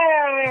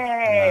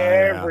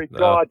every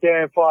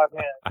goddamn 5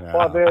 minutes.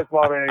 5 minutes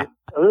might be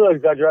a little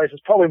exaggeration.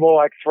 It's probably more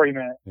like 3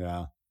 minutes.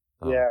 Yeah.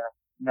 Yeah.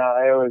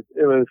 No,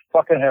 it was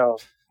fucking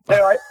hell.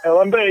 Anyway,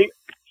 LMB.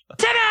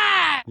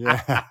 Ta-da! Yeah.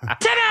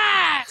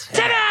 Ta-da!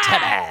 Ta-da!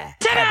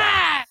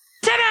 Ta-da!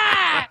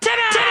 Ta-da! Ta-da!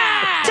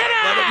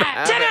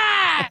 Ta-da!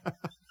 Ta-da!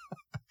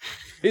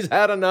 He's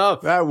had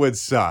enough. That would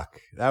suck.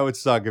 That would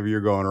suck if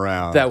you're going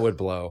around. That would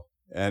blow.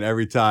 And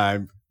every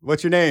time,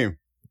 what's your name?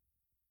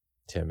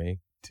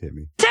 Timmy.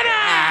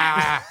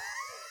 Ta-da!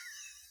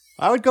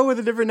 I would go with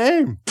a different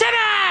name.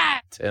 Ta-da!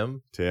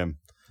 Tim.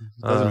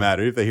 Doesn't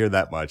matter if they hear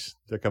that much.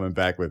 They're coming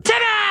back with,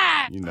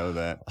 Ta-da! you know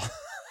that.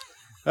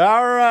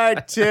 All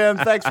right, Tim.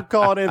 Thanks for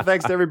calling in.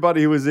 Thanks to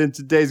everybody who was in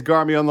today's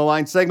Garmy on the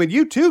Line segment.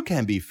 You too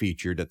can be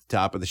featured at the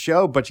top of the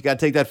show, but you got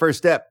to take that first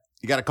step.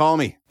 You got to call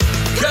me.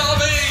 Call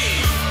me.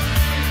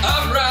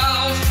 I'm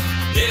Ralph.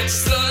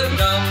 It's the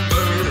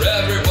number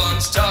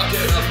everyone's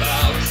talking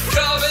about.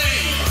 Call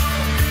me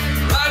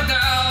right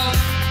now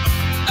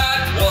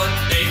at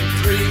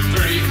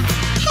 1-833.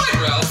 Hi,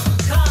 Ralph.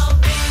 Call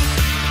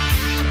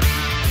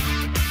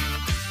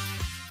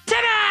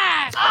Ta-da!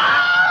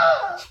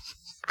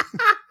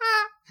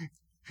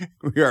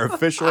 We are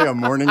officially a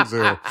morning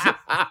zoo.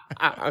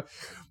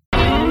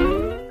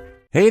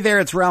 Hey there,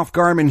 it's Ralph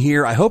Garman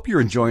here. I hope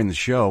you're enjoying the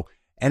show.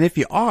 And if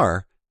you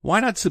are, why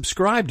not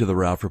subscribe to the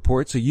Ralph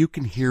Report so you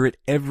can hear it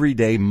every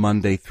day,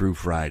 Monday through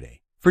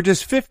Friday? For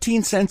just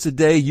 15 cents a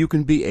day, you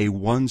can be a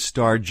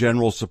 1-star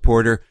general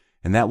supporter,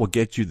 and that will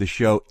get you the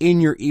show in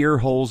your ear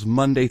holes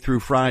Monday through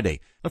Friday.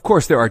 Of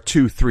course, there are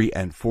 2, 3,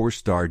 and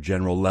 4-star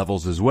general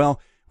levels as well,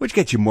 which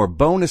get you more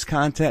bonus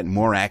content and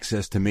more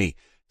access to me.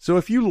 So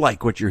if you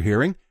like what you're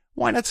hearing,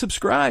 why not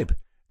subscribe?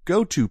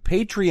 go to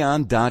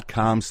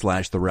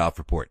patreon.com/The Ralph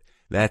Report.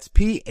 That's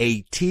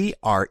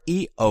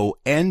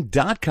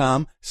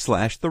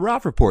patreon.com/The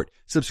Ralph Report.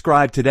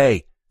 Subscribe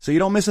today so you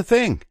don't miss a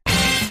thing.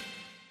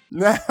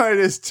 Now it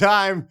is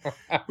time.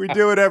 We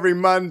do it every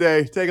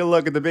Monday. Take a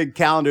look at the big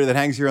calendar that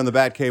hangs here on the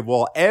Batcave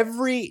wall.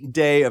 Every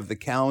day of the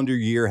calendar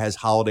year has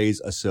holidays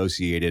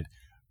associated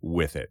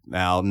with it.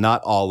 Now,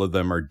 not all of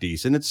them are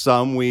decent. It's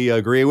some we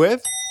agree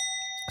with,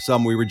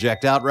 some we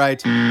reject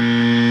outright.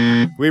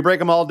 We break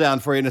them all down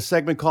for you in a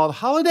segment called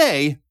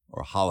Holiday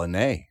or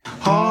Holiday.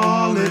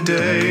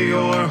 Holiday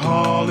or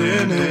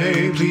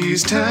holiday,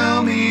 please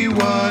tell me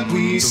what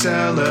we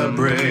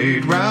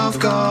celebrate. Ralph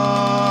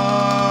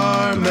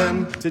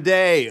Garman.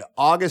 Today,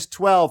 August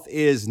 12th,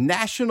 is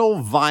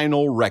National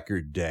Vinyl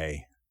Record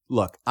Day.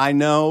 Look, I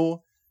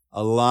know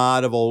a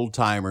lot of old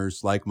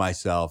timers like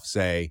myself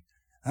say,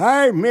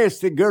 I miss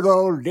the good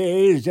old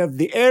days of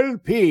the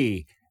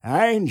LP.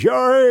 I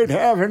enjoyed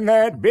having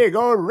that big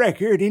old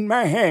record in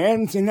my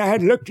hands, and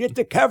I'd look at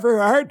the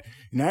cover art,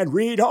 and I'd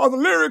read all the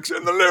lyrics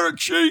in the lyric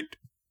sheet.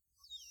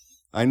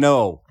 I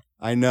know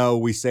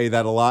we say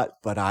that a lot,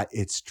 but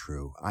it's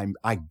true.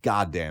 I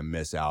goddamn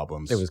miss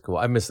albums. It was cool.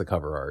 I miss the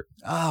cover art.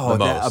 Oh,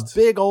 a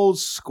big old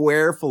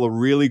square full of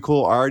really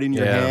cool art in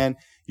your hand.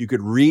 You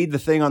could read the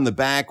thing on the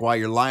back while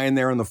you're lying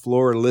there on the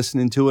floor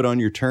listening to it on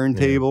your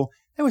turntable.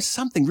 There was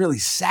something really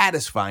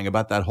satisfying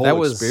about that whole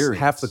experience. That was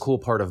half the cool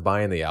part of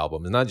buying the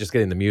album. And not just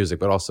getting the music,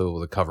 but also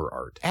the cover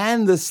art.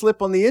 And the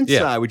slip on the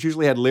inside, which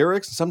usually had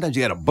lyrics. And sometimes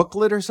you had a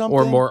booklet or something.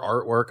 Or more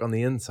artwork on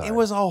the inside. It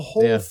was a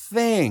whole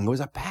thing. It was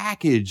a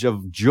package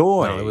of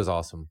joy. No, it was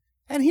awesome.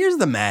 And here's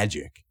the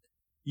magic.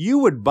 You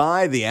would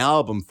buy the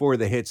album for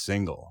the hit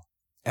single.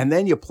 And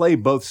then you play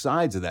both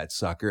sides of that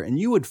sucker, and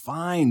you would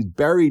find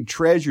buried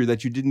treasure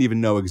that you didn't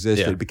even know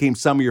existed. It became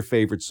some of your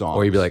favorite songs.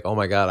 Or you'd be like, oh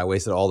my God, I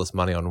wasted all this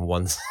money on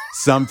one.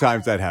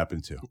 Sometimes that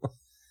happened too.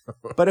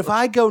 But if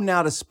I go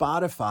now to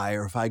Spotify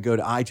or if I go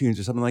to iTunes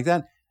or something like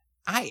that,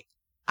 I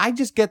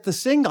just get the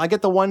single. I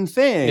get the one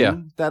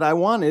thing that I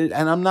wanted,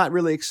 and I'm not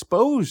really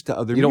exposed to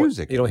other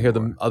music. You don't hear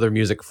the other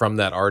music from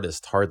that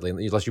artist hardly,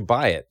 unless you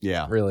buy it.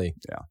 Yeah. Really.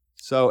 Yeah.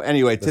 So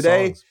anyway,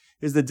 today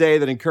is the day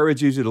that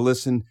encourages you to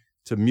listen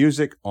to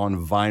music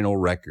on vinyl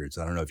records.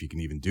 I don't know if you can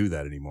even do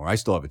that anymore. I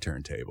still have a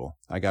turntable.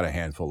 I got a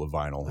handful of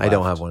vinyl left. I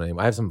don't have one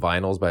anymore. I have some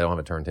vinyls, but I don't have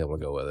a turntable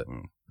to go with it.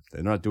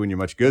 They're not doing you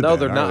much good. No,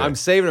 they're not. I'm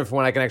saving it for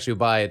when I can actually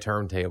buy a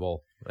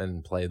turntable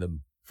and play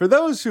them. For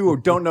those who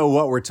don't know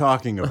what we're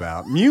talking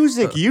about,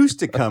 music used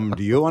to come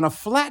to you on a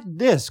flat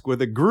disc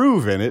with a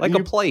groove in it. Like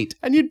a plate.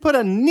 And you'd put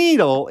a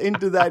needle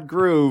into that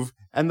groove,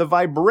 and the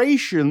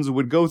vibrations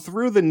would go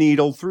through the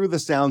needle, through the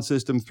sound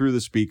system, through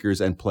the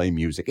speakers, and play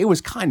music. It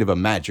was kind of a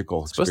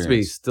magical experience. Supposed to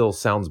be still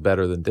sounds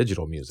better than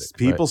digital music.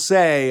 People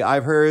say,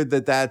 I've heard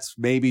that that's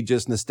maybe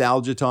just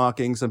nostalgia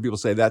talking. Some people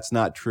say that's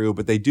not true,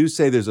 but they do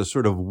say there's a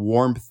sort of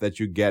warmth that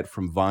you get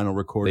from vinyl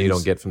recordings. That you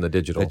don't get from the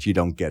digital. That you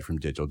don't get from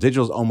digital.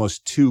 Digital's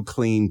almost too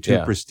clean, too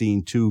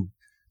pristine, too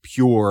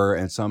pure,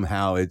 and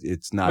somehow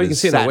it's not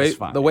as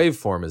satisfying. The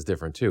waveform is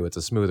different too. It's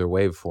a smoother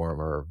waveform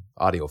or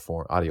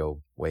audio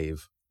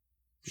wave.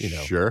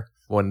 Sure.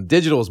 When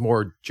digital is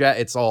more,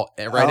 it's all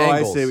right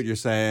angles. I see what you're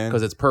saying.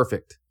 Because it's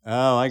perfect.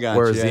 Oh, I got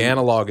Whereas the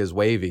analog is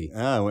wavy.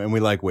 Oh, and we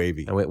like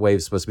wavy. And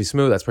wave's supposed to be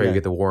smooth. That's where you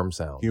get the warm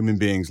sound. Human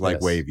beings like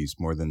wavies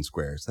more than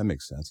squares. That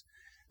makes sense.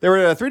 There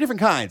were 3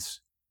 different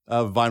kinds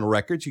of vinyl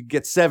records. You could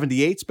get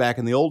 78s back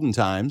in the olden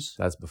times.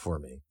 That's before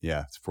me.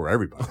 Yeah, it's for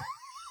everybody.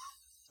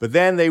 But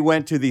then they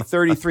went to the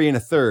 33 and a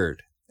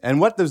third. And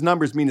what those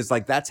numbers mean is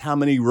like that's how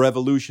many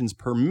revolutions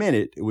per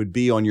minute it would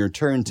be on your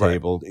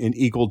turntable in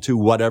equal to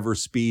whatever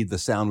speed the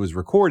sound was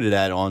recorded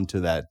at onto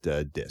that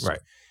disc. Right.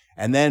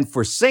 And then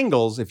for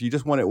singles, if you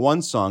just wanted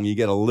one song, you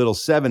get a little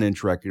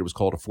 7-inch record. It was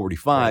called a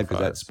 45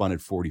 because that spun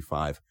at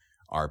 45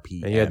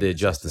 RPM. And you had to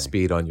adjust the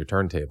speed on your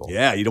turntable.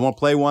 Yeah, you don't want to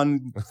play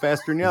one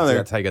faster than the other.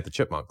 That's how you get the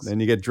chipmunks. Then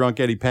you get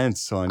drunk Eddie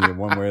Pence on you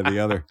one way or the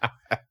other.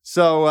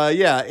 So,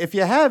 if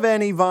you have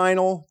any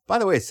vinyl, by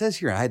the way, it says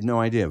here, I had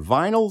no idea.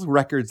 Vinyl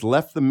records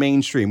left the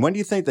mainstream. When do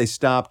you think they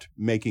stopped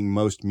making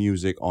most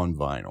music on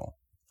vinyl?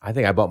 I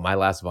think I bought my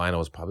last vinyl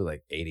was probably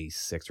like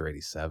 86 or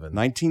 87.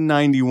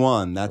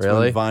 1991. That's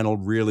when vinyl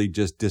really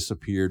just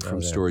disappeared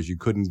from stores. You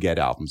couldn't get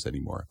albums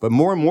anymore. But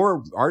more and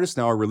more artists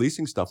now are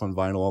releasing stuff on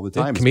vinyl all the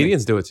time.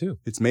 Comedians do it too.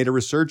 It's made a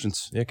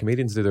resurgence. Yeah,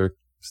 comedians do their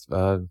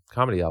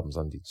comedy albums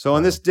on vinyl. So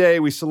on this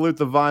day, we salute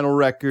the vinyl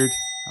record.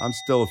 I'm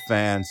still a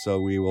fan, so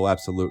we will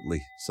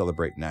absolutely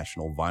celebrate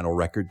National Vinyl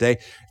Record Day.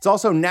 It's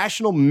also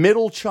National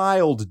Middle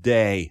Child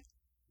Day.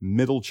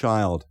 Middle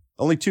child.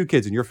 Only 2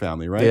 kids in your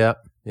family, right? Yeah.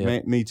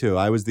 Me too.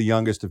 I was the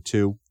youngest of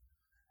 2.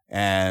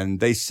 And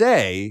they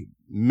say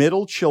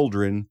middle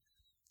children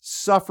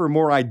suffer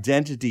more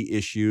identity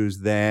issues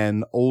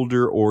than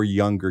older or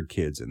younger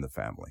kids in the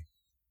family.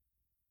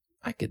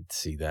 I could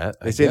see that.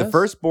 They say the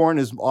firstborn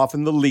is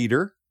often the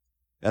leader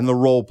and the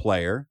role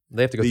player.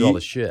 They have to go through all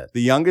the shit.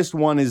 The youngest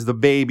one is the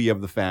baby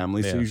of the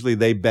family, so usually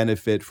they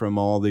benefit from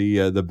all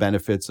the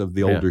benefits of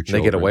the older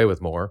children. They get away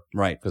with more.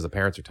 Right. Because the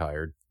parents are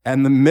tired.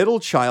 And the middle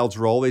child's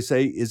role, they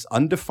say, is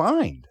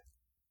undefined.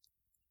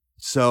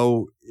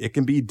 So it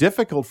can be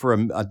difficult for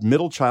a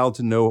middle child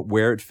to know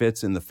where it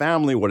fits in the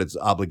family, what its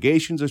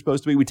obligations are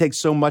supposed to be. We take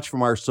so much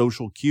from our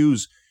social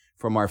cues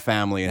from our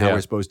family and how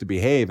we're supposed to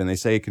behave, and they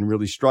say it can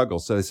really struggle.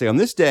 So they say on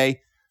this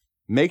day,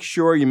 make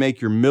sure you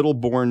make your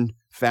middle-born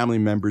family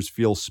members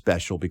feel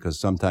special because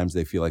sometimes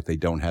they feel like they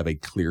don't have a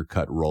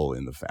clear-cut role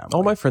in the family.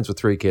 All my friends with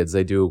 3 kids,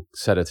 they do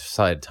set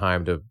aside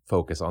time to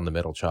focus on the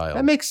middle child.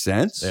 That makes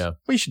sense. Yeah.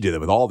 We should do that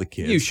with all the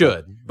kids. You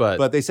should,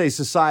 but they say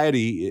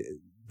society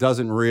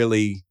doesn't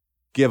really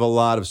give a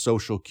lot of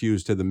social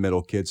cues to the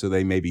middle kids, so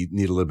they maybe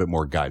need a little bit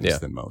more guidance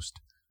than most.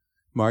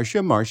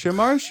 Marcia.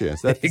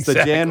 That's exactly.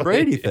 the Jan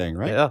Brady thing,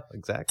 right? Yeah,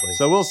 exactly.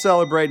 So we'll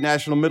celebrate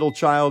National Middle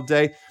Child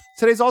Day.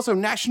 Today's also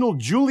National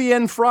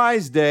Julienne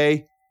Fries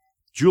Day.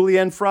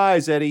 Julienne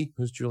Fries, Eddie.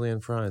 Who's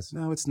Julienne Fries?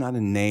 No, it's not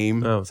a name.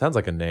 No, it sounds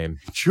like a name.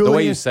 Julienne, the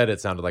way you said it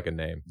sounded like a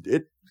name.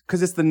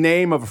 Because it's the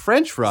name of a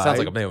French fry. Sounds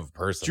like a name of a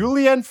person.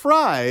 Julienne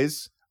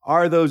Fries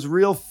are those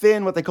real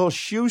thin, what they call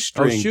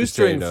shoestring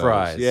potatoes.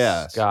 Fries.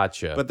 Yes.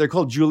 Gotcha. But they're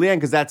called julienne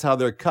because that's how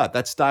they're cut.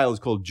 That style is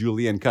called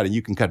julienne cut. And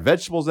you can cut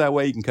vegetables that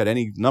way. You can cut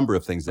any number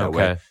of things that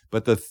way.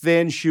 But the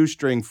thin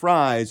shoestring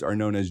fries are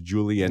known as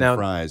julienne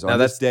fries. On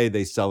this day,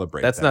 they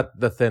celebrate That's not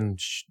the thin,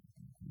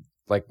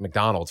 like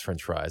McDonald's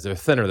French fries. They're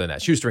thinner than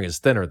that. Shoestring is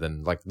thinner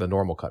than like the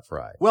normal cut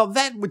fry. Well,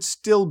 that would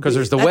still be... Because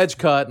there's the wedge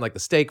cut and like the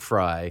steak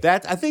fry.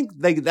 I think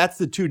that's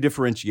the two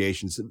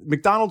differentiations.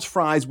 McDonald's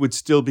fries would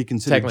still be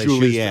considered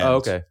julienne. Oh,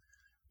 okay.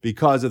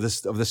 Because of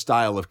the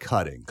style of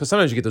cutting. Because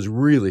sometimes you get those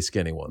really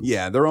skinny ones.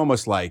 Yeah, they're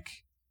almost like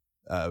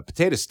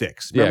potato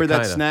sticks. Remember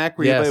that snack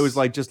where it was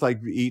like just like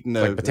eating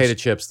like potato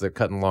chips that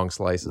cut in long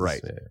slices.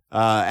 Right. Yeah.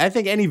 I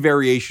think any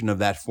variation of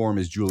that form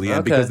is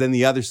julienne because then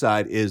the other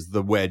side is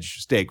the wedge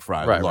steak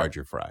fry, the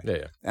larger fry.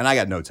 Yeah. And I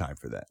got no time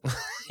for that.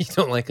 You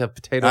don't like a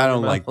potato? I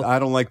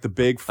don't like the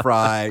big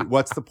fry.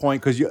 What's the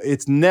point? Because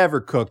it's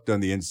never cooked on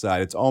the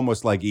inside. It's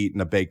almost like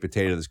eating a baked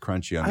potato that's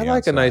crunchy on the outside. I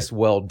like a nice,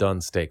 well done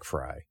steak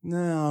fry.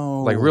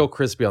 No, like real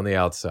crispy on the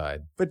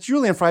outside. But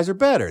julienne fries are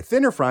better.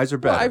 Thinner fries are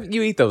better. Well,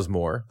 you eat those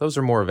more. Those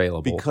are more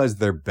available because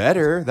they're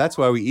better. That's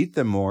why we eat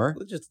them more.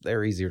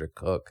 They're easier to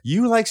cook.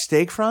 You like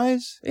steak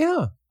fries?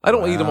 Yeah, I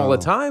don't eat them all the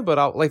time, but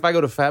if I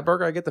go to Fat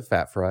Burger, I get the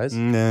fat fries.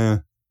 Nah,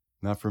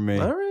 not for me.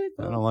 All right,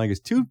 I don't like it.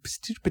 It's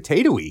too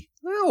potato-y.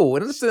 No,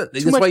 that's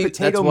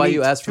why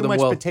you ask for too much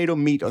potato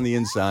meat on the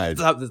inside.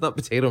 There's not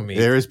potato meat.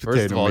 There is potato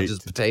meat. First of all, it's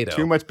just potato.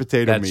 Too much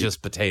potato meat. That's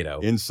just potato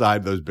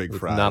inside those big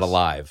fries. Not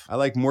alive. I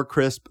like more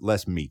crisp,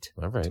 less meat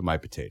to my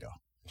potato.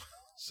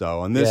 So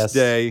on this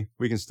day,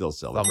 we can still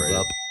celebrate. Thumbs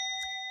up.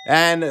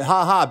 And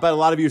I bet a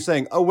lot of you are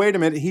saying, "Oh, wait a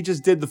minute, he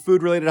just did the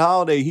food-related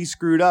holiday. He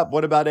screwed up.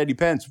 What about Eddie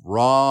Pence?"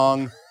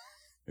 Wrong.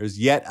 There's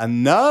yet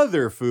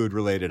another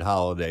food-related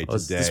holiday today.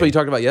 This is what you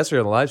talked about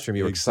yesterday on the live stream.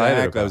 You were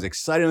excited about. I was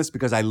excited on this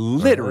because I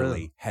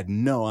literally had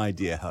no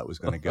idea how it was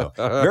going to go.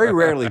 Very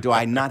rarely do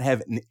I not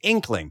have an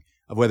inkling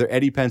of whether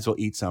Eddie Pence will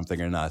eat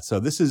something or not. So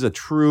this is a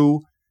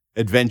true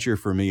adventure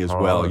for me as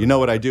well. You know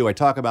what I do? I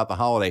talk about the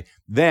holiday.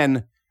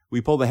 Then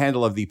we pull the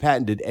handle of the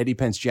patented Eddie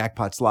Pence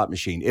jackpot slot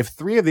machine. If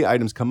 3 of the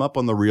items come up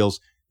on the reels,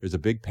 there's a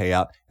big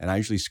payout, and I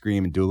usually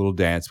scream and do a little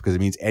dance because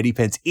it means Eddie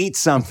Pence eats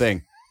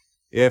something.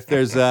 If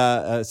there's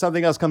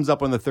something else comes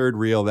up on the 3rd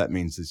reel, that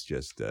means it's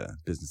just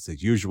business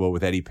as usual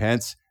with Eddie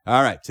Pence.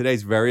 All right,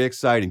 today's very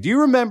exciting. Do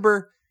you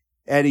remember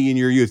Eddie in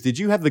your youth? Did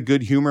you have the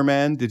Good Humor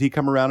Man? Did he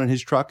come around in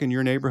his truck in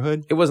your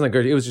neighborhood? It wasn't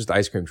it was just an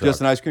ice cream truck.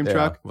 Just an ice cream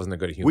truck? It wasn't a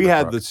Good Humor We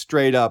had truck. the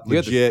straight up,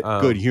 legit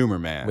Good Humor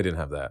Man. We didn't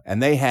have that.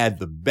 And they had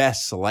the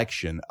best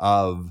selection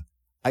of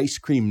ice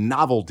cream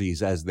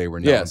novelties, as they were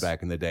known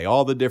back in the day.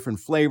 All the different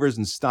flavors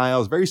and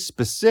styles, very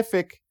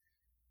specific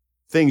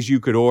things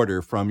you could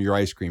order from your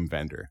ice cream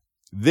vendor.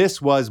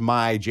 This was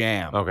my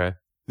jam. Okay.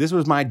 This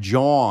was my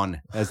John,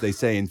 as they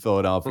say in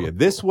Philadelphia.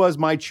 This was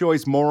my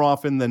choice more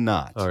often than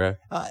not. Okay.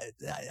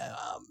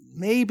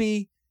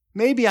 Maybe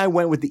I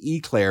went with the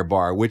Eclair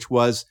bar, which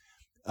was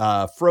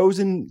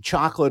frozen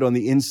chocolate on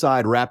the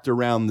inside wrapped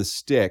around the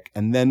stick,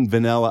 and then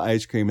vanilla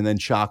ice cream, and then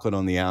chocolate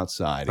on the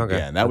outside. Okay.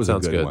 Again, that was a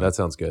good one. That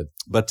sounds good.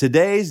 But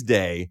today's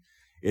day,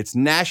 it's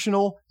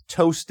National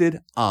Toasted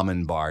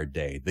Almond Bar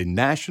Day. The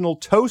National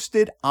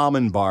Toasted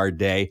Almond Bar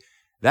Day.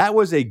 That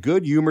was a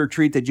good humor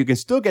treat that you can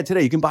still get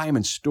today. You can buy them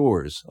in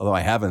stores, although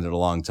I haven't in a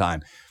long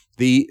time.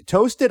 The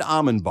Toasted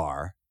Almond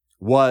Bar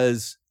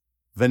was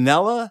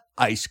vanilla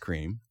ice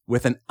cream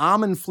with an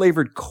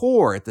almond-flavored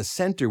core at the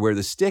center where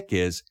the stick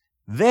is,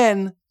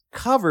 then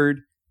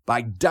covered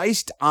by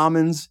diced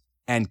almonds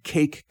and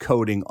cake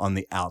coating on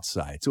the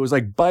outside. So it was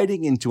like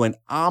biting into an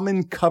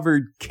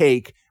almond-covered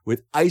cake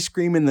with ice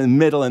cream in the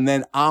middle and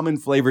then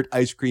almond-flavored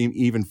ice cream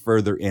even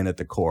further in at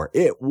the core.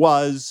 It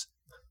was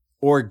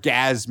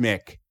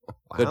orgasmic.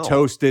 Wow. The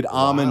Toasted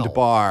Almond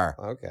Bar.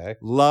 Okay.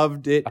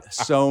 Loved it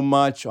so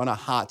much on a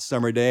hot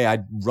summer day.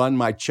 I'd run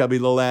my chubby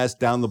little ass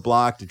down the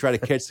block to try to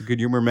catch the Good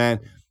Humor Man.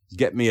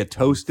 Get me a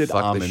toasted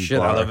almond the shit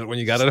bar. out of it when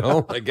you got it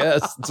home, I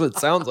guess. That's what it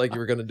sounds like you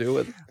were going to do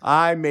it.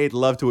 I made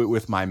love to it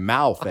with my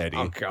mouth,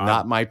 Eddie,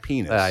 not my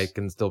penis. I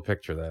can still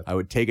picture that. I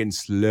would take it and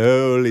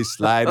slowly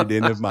slide it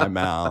into my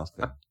mouth.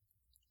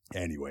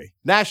 Anyway,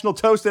 National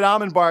Toasted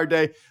Almond Bar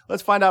Day.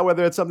 Let's find out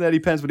whether it's something Eddie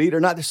Pence would eat or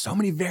not. There's so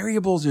many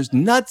variables. There's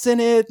nuts in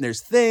it, and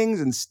there's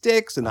things and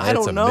sticks, and I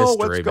don't know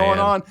what's going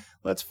on.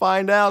 Let's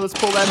find out. Let's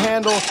pull that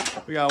handle.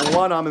 We got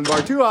 1 almond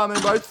bar, 2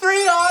 almond bars,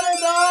 3 almond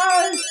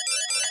bars.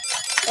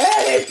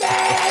 Eddie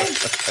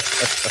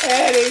Pence!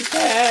 Eddie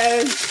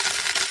Pence!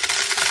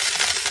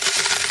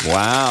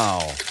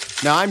 Wow.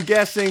 Now, I'm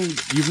guessing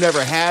you've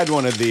never had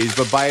one of these,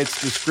 but by its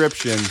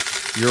description,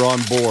 you're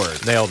on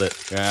board. Nailed it.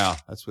 Yeah,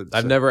 that's what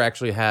I've never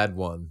actually had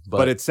one,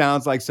 but it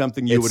sounds like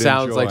something you would enjoy. It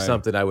sounds like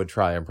something I would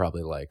try and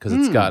probably like because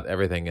it's got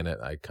everything in it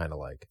I kind of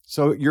like.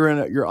 So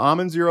your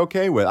almonds you're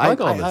okay with? I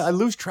like almonds. I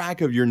lose track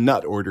of your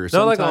nut order.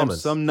 No, I like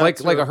almonds. Some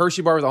nuts like a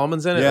Hershey bar with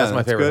almonds in it. Yeah, that's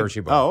my favorite good. Hershey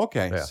bar. Oh,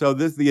 okay. Yeah. So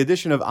the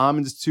addition of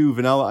almonds to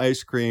vanilla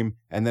ice cream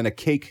and then a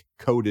cake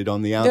coated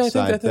on the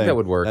outside. I think that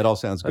would work. That all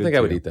sounds good. I think I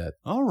would eat that.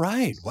 All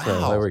right. Wow.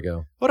 So, there we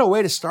go. What a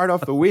way to start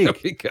off the week. There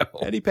we go.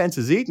 Eddie Pence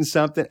is eating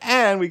something,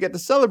 and we get to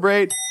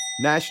celebrate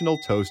National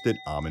Toasted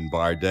Almond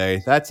Bar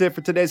Day. That's it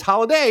for today's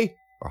holiday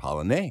or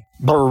holiday.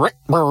 Holiday.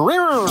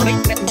 Or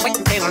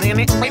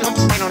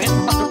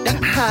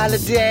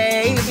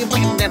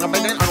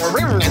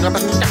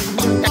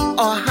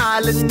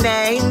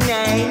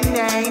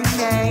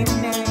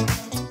holiday.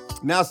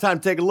 Now it's time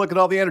to take a look at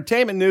all the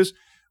entertainment news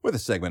with a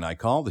segment I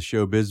call the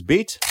Showbiz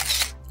Beat.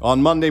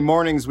 On Monday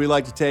mornings, we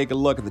like to take a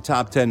look at the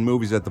top 10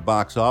 movies at the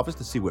box office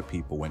to see what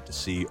people went to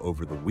see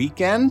over the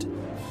weekend.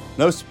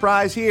 No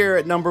surprise here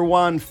at number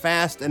 1,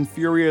 Fast and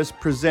Furious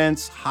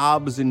presents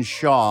Hobbs and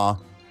Shaw.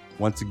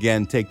 Once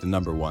again, take the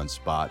number 1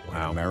 spot in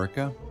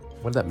America.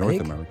 What did that North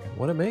make? America.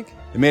 What did it make?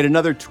 It made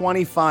another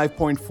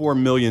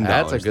 $25.4 million.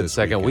 That's a good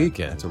second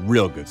weekend. That's a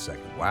real good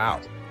second. Wow.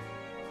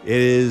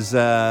 It is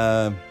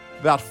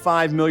about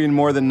 $5 million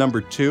more than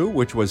number 2,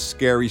 which was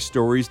Scary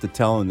Stories to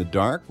Tell in the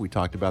Dark. We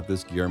talked about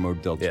this Guillermo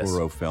del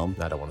Toro film.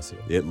 I don't want to see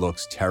it. It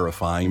looks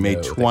terrifying. Made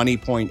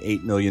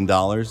 $20.8 million.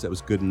 That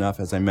was good enough,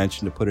 as I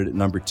mentioned, to put it at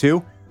number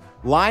 2.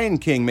 Lion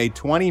King made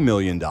 $20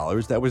 million.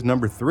 That was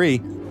number 3.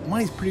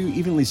 Money's pretty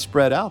evenly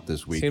spread out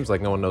this week. Seems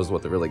like no one knows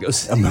what to really go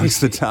see.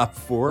 Amongst the top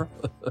 4.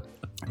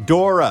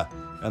 Dora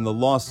and the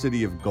Lost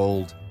City of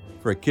Gold,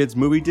 for a kids'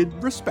 movie, did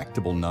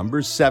respectable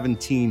numbers,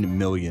 $17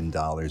 million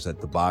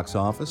at the box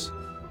office.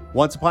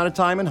 Once Upon a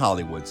Time in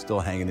Hollywood, still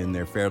hanging in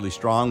there fairly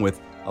strong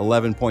with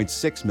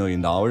 $11.6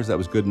 million. That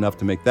was good enough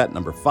to make that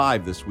number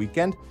 5 this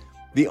weekend.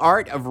 The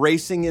Art of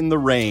Racing in the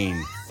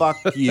Rain. Fuck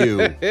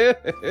you.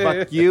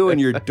 Fuck you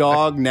and your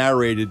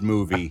dog-narrated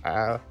movie.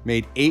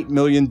 Made $8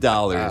 million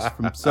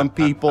from some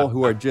people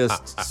who are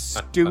just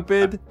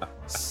stupid,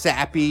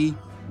 sappy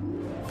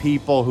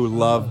people who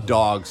love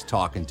dogs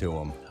talking to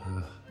them.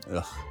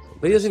 Ugh.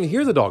 But he doesn't even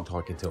hear the dog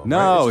talking to him. No,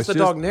 right? It's just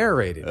the dog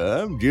narrated.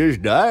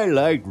 I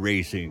like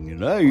racing,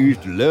 and I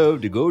used to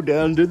love to go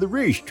down to the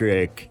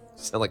racetrack.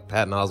 Sound like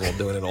Patton Oswalt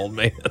doing an old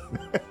man.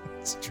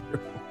 It's true.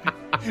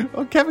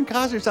 Well, Kevin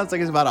Costner sounds like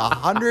he's about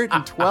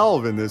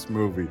 112 in this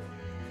movie.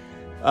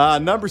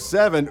 Number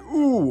 7,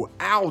 ooh,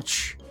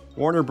 ouch.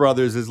 Warner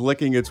Brothers is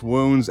licking its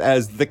wounds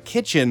as The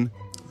Kitchen,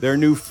 their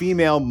new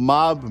female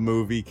mob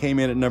movie, came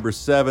in at number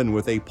 7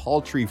 with a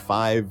paltry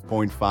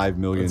 $5.5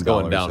 million It's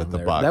going down at the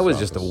there. box That was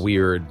office. just a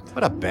weird...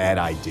 What a bad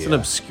idea. It's an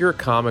obscure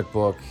comic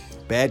book.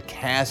 Bad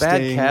casting.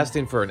 Bad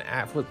casting for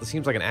what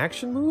seems like an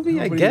action movie,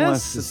 Nobody I guess.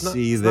 wants to It's not,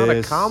 see it's not a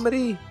this.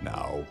 comedy.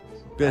 No.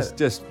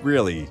 Just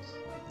really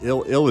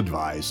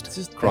ill-advised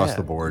across bad.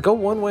 the board. Go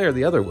one way or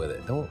the other with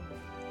it. Don't.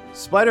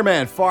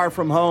 Spider-Man Far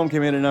From Home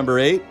came in at number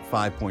 8,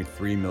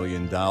 $5.3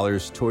 million.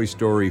 Toy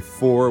Story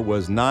 4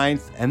 was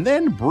 9th. And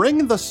then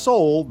Bring the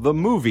Soul, the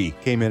movie,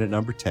 came in at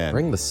number 10.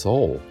 Bring the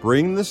Soul?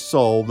 Bring the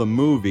Soul, the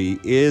movie,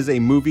 is a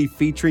movie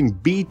featuring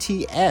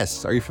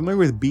BTS. Are you familiar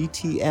with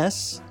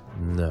BTS?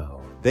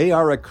 No. They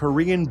are a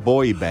Korean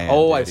boy band.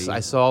 Oh, I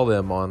Eddie. saw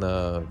them on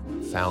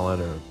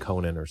Fallon or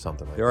Conan or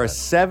something like that. There are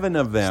 7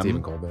 of them.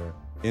 Stephen Colbert.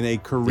 In a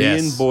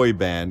Korean Yes. boy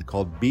band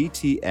called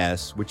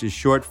BTS, which is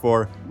short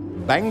for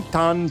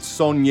Bangtan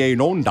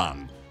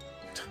Sonyeondan.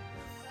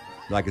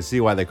 I can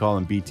see why they call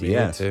them BTS.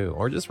 Yeah, too.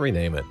 Or just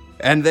rename it.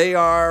 And they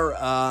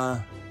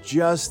are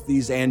just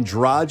these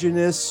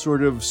androgynous,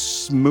 sort of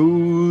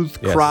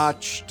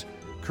smooth-crotched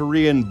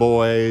Korean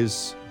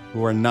boys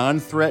who are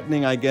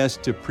non-threatening, I guess,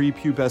 to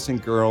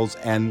prepubescent girls,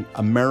 and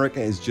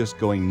America is just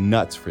going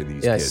nuts for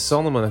these Yeah, kids. I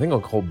saw them on, I think, on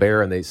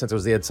Colbert, and since it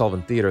was the Ed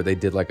Sullivan Theater, they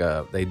did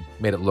they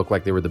made it look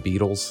like they were the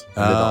Beatles.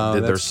 And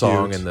did their that's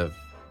song cute.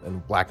 in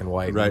black and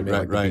white. Right, and made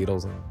right, it like right. The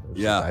Beatles. And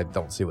Yeah. I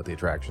don't see what the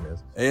attraction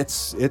is.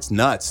 It's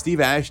nuts. Steve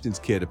Ashton's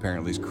kid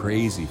apparently is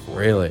crazy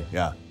for it. Really?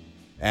 Yeah.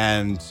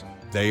 And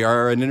they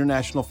are an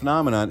international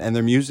phenomenon, and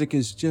their music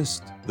is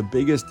just the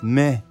biggest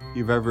meh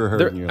you've ever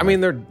heard in your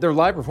life. Their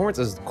live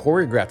performances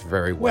choreographed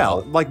very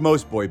well. Well, like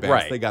most boy bands,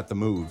 Right. they got the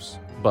moves.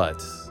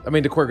 But, I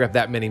mean, to choreograph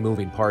that many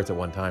moving parts at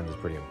one time is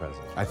pretty impressive.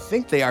 I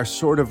think they are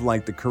sort of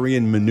like the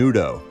Korean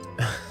Menudo.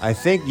 I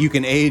think you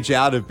can age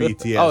out of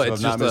BTS, Oh, if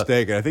it's I'm not just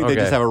mistaken. I think they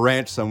okay. just have a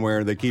ranch somewhere,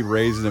 and they keep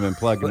raising them and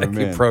plugging They them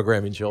keep in.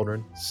 programming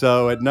children.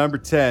 So at number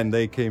 10,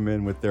 they came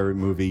in with their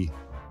movie,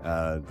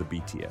 the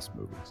BTS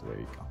movie. So there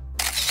you go.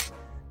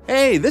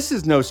 Hey, this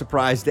is no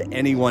surprise to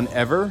anyone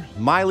ever.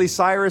 Miley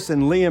Cyrus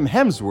and Liam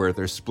Hemsworth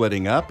are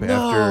splitting up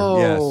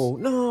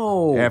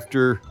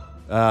after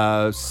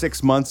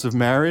 6 months of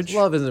marriage.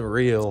 Love isn't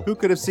real. Who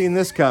could have seen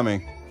this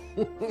coming?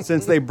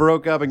 Since they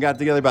broke up and got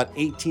together about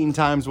 18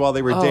 times while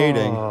they were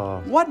dating.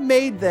 What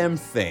made them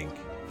think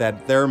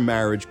that their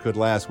marriage could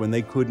last when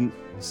they couldn't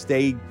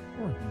stay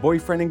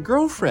boyfriend and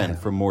girlfriend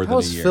for more than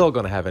a year? How's Phil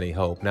going to have any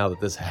hope now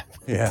that this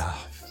happened? Yeah.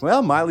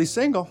 Well, Miley's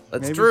single.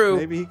 That's true.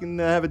 Maybe he can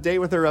have a date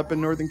with her up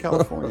in Northern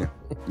California.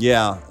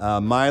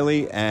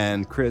 Miley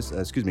and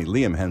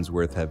Liam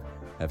Hemsworth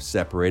have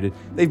separated.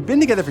 They've been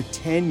together for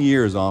 10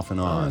 years off and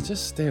on.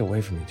 Just stay away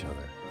from each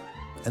other.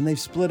 And they've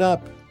split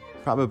up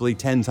probably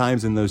 10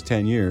 times in those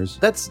 10 years.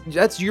 That's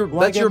your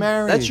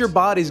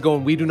body's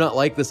going, we do not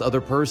like this other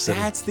person.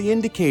 That's the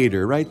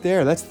indicator right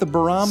there. That's the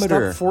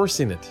barometer. Stop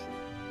forcing it.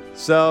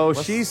 So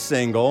she's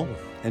single,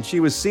 and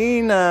she was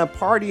seen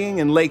partying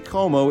in Lake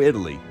Como,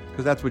 Italy,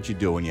 because that's what you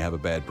do when you have a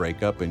bad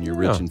breakup and you're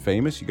rich and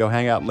famous. You go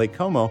hang out in Lake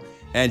Como.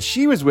 And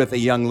she was with a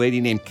young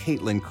lady named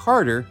Caitlyn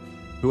Carter,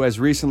 who has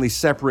recently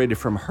separated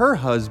from her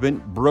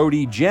husband,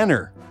 Brody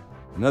Jenner,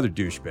 another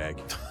douchebag.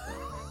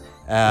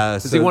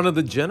 Is he one of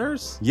the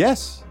Jenners?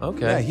 Yes.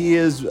 Okay. Yeah, he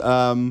is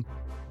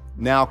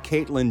now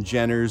Caitlyn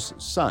Jenner's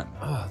son.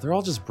 They're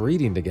all just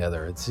breeding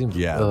together. It seems.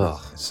 Yeah.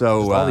 Ugh.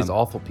 So just all these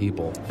awful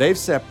people. They've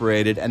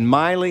separated, and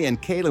Miley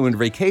and Caitlyn went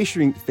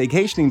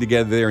vacationing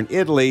together there in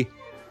Italy,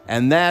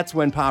 and that's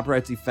when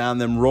paparazzi found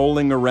them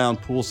rolling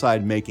around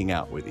poolside making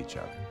out with each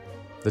other.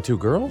 The two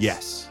girls?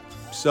 Yes.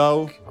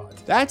 So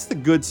that's the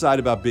good side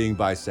about being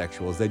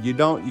bisexual, is that you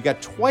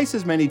got twice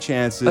as many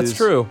chances. That's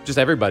true. Just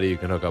everybody you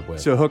can hook up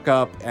with. To hook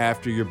up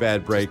after your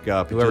bad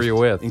breakup. Whoever you're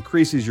with.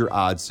 Increases your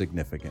odds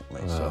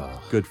significantly. So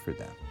good for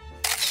them.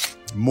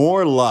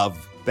 More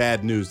love,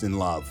 bad news in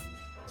love.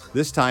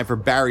 This time for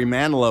Barry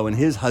Manilow and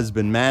his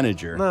husband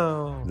manager.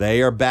 No.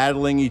 They are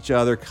battling each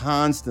other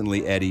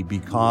constantly, Eddie,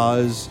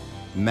 because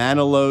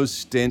Manilow's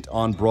stint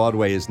on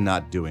Broadway is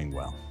not doing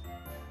well.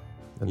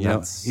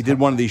 He did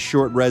one of these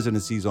short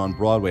residencies on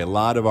Broadway. A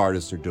lot of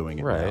artists are doing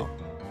it now.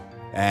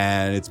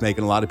 And it's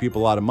making a lot of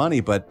people a lot of money,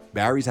 but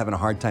Barry's having a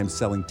hard time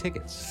selling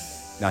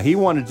tickets. Now, he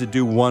wanted to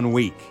do 1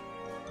 week.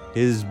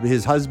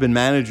 His husband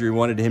manager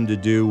wanted him to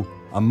do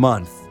a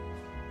month.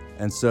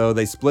 And so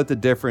they split the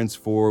difference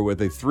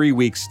with a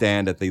 3-week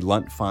stand at the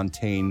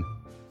Lunt-Fontanne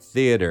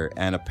Theater.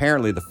 And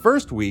apparently the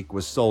first week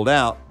was sold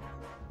out.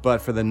 But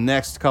for the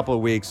next couple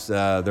of weeks,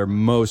 they're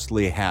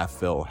mostly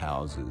half-fill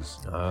houses.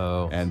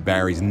 Oh. And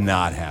Barry's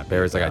not happy.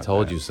 Barry's like, I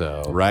told you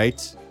so.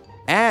 Right?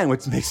 And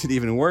what makes it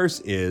even worse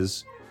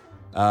is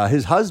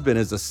his husband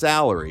is a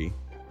salaried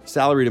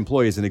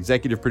employee, is an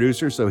executive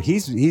producer, so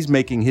he's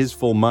making his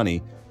full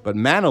money. But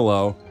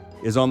Manilow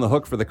is on the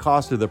hook for the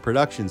cost of the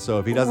production, so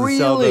if he doesn't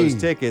sell those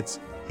tickets,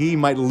 he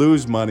might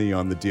lose money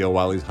on the deal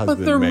while his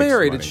husband makes money. But they're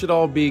married. It should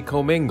all be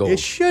commingled. It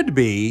should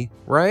be.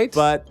 Right?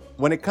 But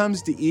when it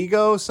comes to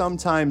ego,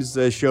 sometimes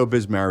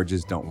showbiz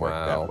marriages don't work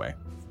that way.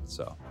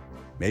 So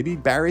maybe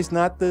Barry's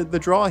not the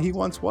draw he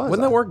once was.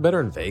 Wouldn't that work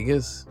better in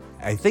Vegas?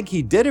 I think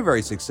he did a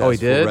very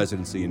successful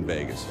residency in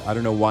Vegas. I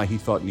don't know why he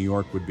thought New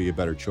York would be a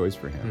better choice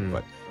for him.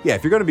 But yeah,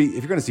 if you're going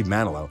to see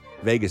Manilow,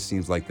 Vegas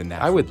seems like the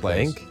natural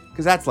place. Think.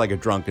 Because that's like a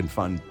drunken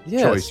fun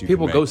choice. Yes,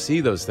 people go see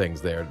those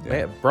things there. Yeah.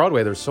 Man,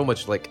 Broadway, there's so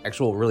much like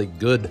actual really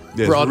good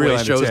Broadway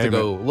shows to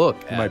go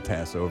look at. You might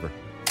pass over.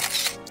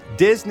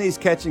 Disney's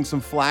catching some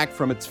flack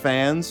from its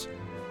fans.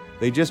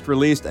 They just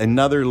released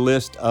another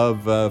list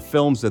of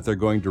films that they're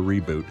going to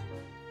reboot.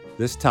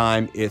 This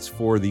time, it's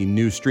for the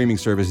new streaming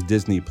service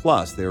Disney+.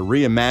 They're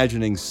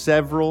reimagining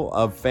several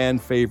of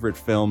fan-favorite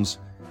films,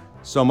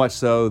 so much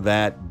so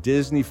that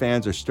Disney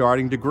fans are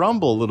starting to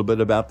grumble a little bit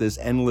about this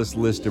endless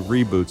list of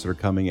reboots that are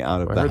coming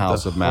out of the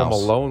House of Mouse.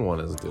 Home Alone one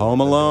is doing Home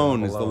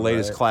Alone is the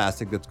latest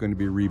classic that's going to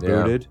be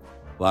rebooted.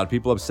 Yeah. A lot of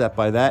people upset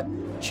by that.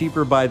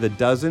 Cheaper by the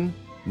dozen.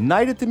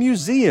 Night at the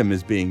Museum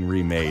is being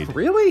remade.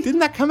 Really? Didn't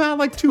that come out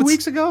like 2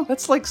 weeks ago?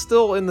 That's like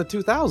still in the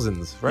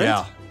 2000s, right?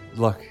 Yeah.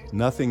 Look,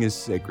 nothing is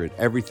sacred.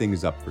 Everything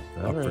is up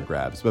for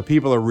grabs. But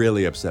people are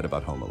really upset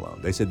about Home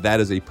Alone. They said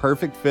that is a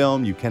perfect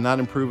film. You cannot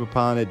improve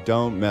upon it.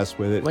 Don't mess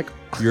with it.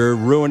 You're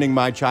ruining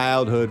my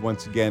childhood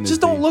once again.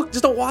 Just don't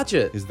watch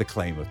it. Is the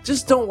claim of people.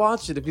 Just don't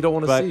watch it if you don't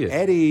want to see it. But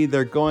Eddie,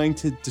 they're going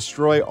to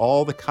destroy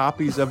all the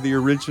copies of the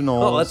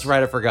original. Oh, that's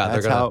right. I forgot.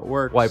 That's how it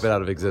works. Wipe it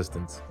out of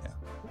existence.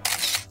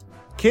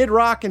 Kid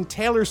Rock and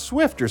Taylor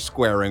Swift are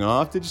squaring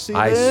off. Did you see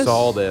this? I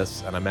saw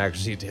this, and I'm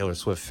actually a Taylor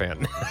Swift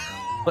fan.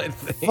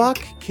 Fuck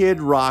Kid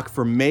Rock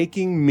for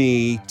making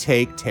me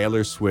take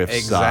Taylor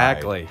Swift's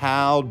side.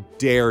 How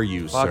dare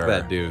you, sir? Fuck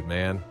that dude,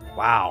 man.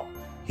 Wow.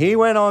 He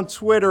went on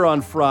Twitter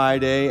on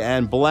Friday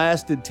and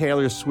blasted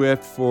Taylor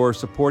Swift for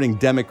supporting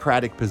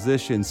Democratic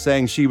positions,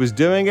 saying she was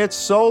doing it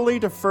solely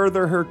to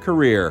further her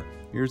career.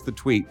 Here's the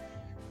tweet.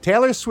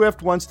 Taylor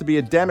Swift wants to be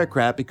a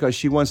Democrat because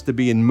she wants to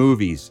be in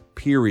movies,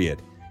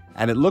 period.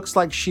 And it looks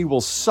like she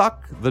will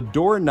suck the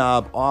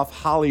doorknob off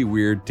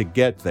Hollyweird to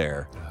get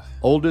there.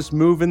 Oldest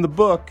move in the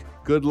book.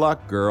 Good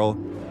luck, girl,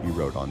 he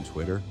wrote on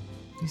Twitter.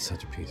 He's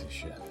such a piece of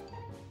shit.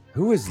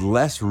 Who is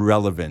less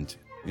relevant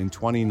in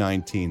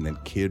 2019 than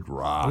Kid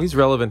Rock. He's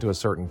relevant to a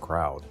certain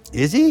crowd.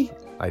 Is he?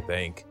 I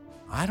think.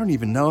 I don't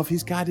even know if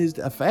he's got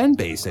a fan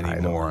base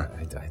anymore.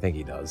 I think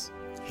he does.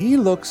 He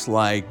looks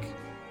like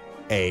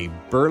a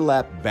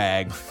burlap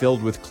bag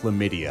filled with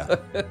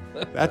chlamydia.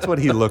 That's what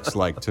he looks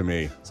like to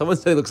me. Someone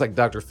said he looks like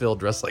Dr. Phil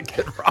dressed like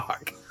Kid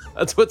Rock.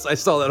 That's what I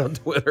saw that on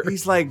Twitter.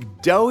 He's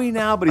like doughy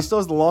now, but he still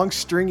has the long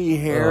stringy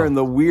hair and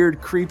the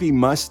weird creepy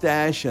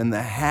mustache and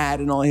the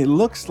hat and all. He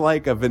looks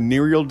like a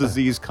venereal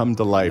disease come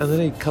to life. And then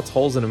he cuts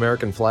holes in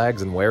American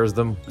flags and wears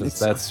them.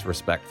 That's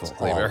respectful.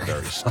 It's all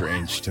very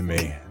strange to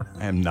me.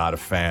 I am not a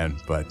fan,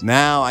 but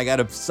now I got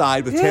to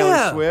side with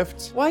Taylor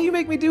Swift. Why you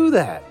make me do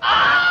that?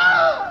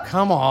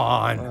 Come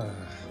on.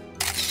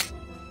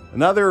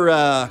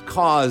 Another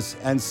cause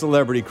and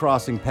celebrity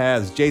crossing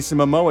paths. Jason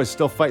Momoa is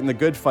still fighting the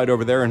good fight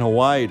over there in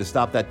Hawaii to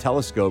stop that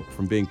telescope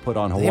from being put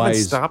on They haven't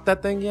Hawaii's stopped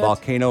that thing yet?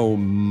 volcano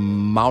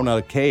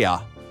Mauna Kea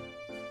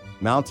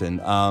mountain.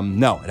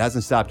 No, it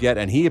hasn't stopped yet,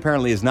 and he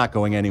apparently is not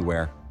going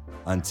anywhere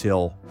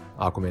until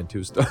Aquaman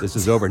 2 starts. This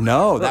is over.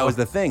 No, that was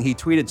the thing. He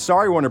tweeted,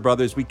 "Sorry, Warner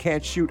Brothers, we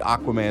can't shoot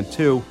Aquaman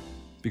 2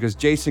 because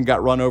Jason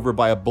got run over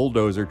by a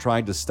bulldozer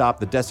trying to stop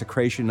the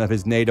desecration of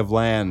his native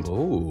land."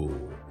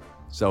 Ooh.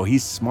 So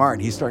he's smart.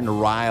 He's starting to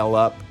rile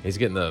up. He's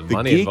getting the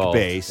money geek involved.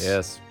 base.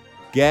 Yes.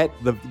 Get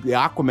the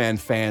Aquaman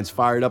fans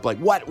fired up. Like,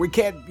 what?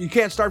 You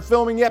can't start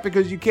filming yet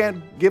because you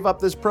can't give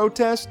up this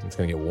protest? It's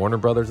going to get Warner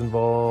Brothers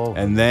involved.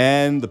 And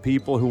then the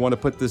people who want to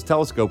put this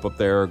telescope up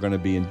there are going to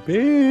be in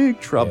big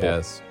trouble.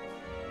 Yes.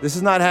 This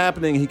is not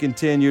happening, he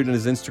continued in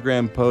his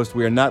Instagram post.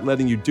 We are not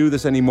letting you do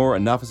this anymore.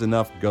 Enough is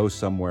enough. Go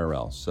somewhere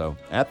else. So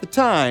at the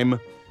time,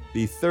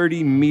 the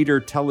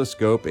 30-meter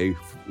telescope, a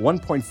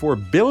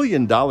 $1.4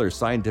 billion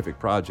scientific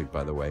project,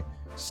 by the way,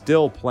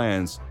 still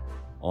plans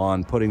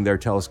on putting their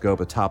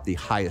telescope atop the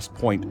highest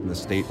point in the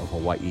state of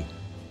Hawaii.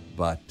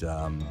 But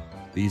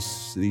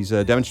these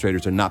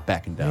demonstrators are not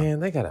backing down.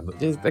 Man, they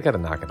gotta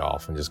knock it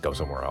off and just go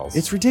somewhere else.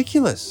 It's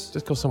ridiculous.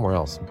 Just go somewhere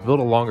else. Build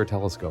a longer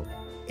telescope.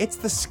 It's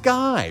the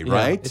sky, Yeah,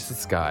 right? it's the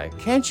sky.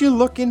 Can't you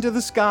look into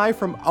the sky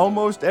from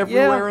almost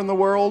everywhere in the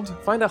world?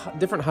 Find a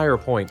different higher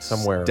point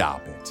somewhere.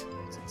 Stop it.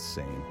 It's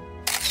insane.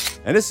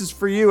 And this is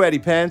for you, Eddie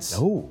Pence.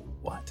 Oh,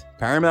 what?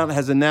 Paramount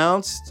has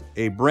announced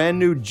a brand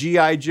new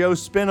G.I. Joe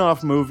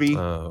spin-off movie.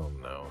 Oh,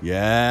 no.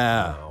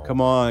 Yeah. No. Come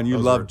on, you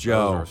love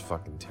Joe. Those are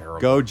fucking terrible.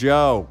 Go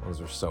Joe.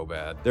 Those are so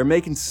bad. They're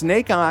making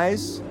Snake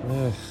Eyes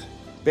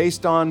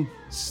based on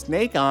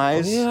Snake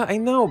Eyes. Yeah, I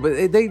know,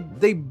 but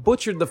they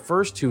butchered the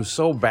first two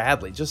so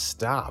badly. Just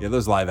stop. Yeah,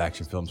 those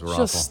live-action films were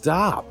awful. Just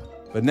stop.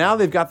 But now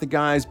they've got the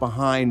guys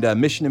behind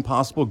Mission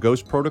Impossible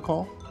Ghost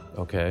Protocol.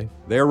 Okay.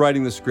 They're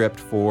writing the script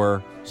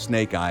for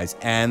Snake Eyes,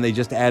 and they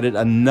just added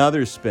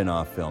another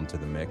spin-off film to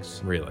the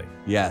mix. Really?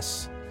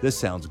 Yes. This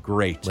sounds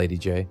great. Lady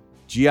J.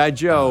 G.I.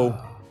 Joe,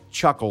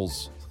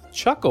 Chuckles.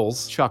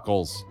 Chuckles?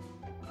 Chuckles.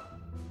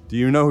 Do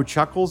you know who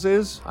Chuckles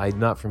is? I'm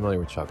not familiar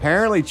with Chuckles.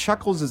 Apparently,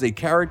 Chuckles is a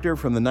character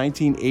from the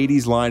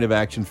 1980s line of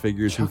action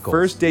figures who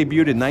first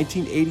debuted in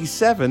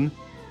 1987.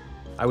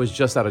 I was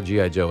just out of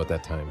G.I. Joe at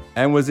that time.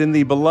 And was in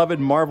the beloved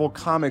Marvel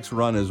Comics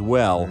run as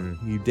well.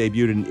 He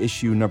debuted in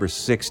issue number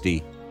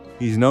 60.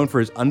 He's known for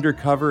his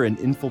undercover and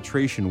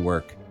infiltration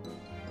work.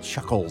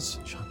 Chuckles.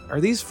 Are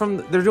these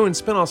they're doing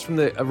spin-offs from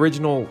the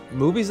original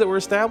movies that were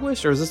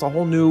established, or is this a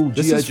whole new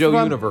G.I.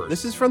 Joe universe?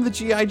 This is from the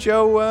G.I.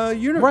 Joe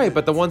universe. Right,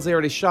 but the ones they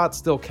already shot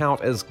still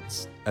count as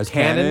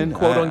canon,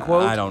 quote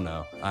unquote? I don't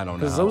know.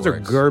 Because those are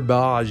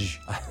garbage.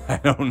 I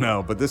don't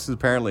know, but this is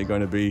apparently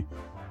going to be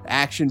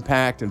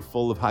action-packed and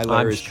full of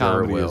hilarious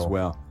comedy as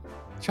well.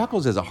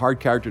 Chuckles is a hard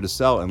character to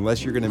sell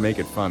unless you're going to make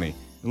it funny.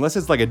 Unless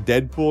it's like a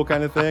Deadpool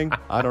kind of thing.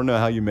 I don't know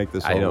how you make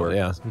this all work.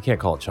 Yeah, you can't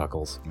call it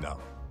Chuckles. No.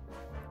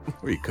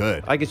 Well, you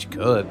could. I guess you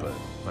could, but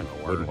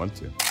I wouldn't want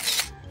to.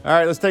 All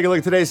right, let's take a look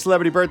at today's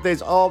celebrity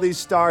birthdays. All these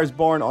stars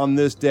born on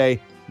this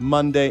day,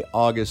 Monday,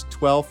 August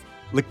 12th.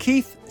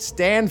 Lakeith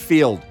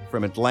Stanfield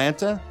from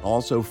Atlanta,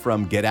 also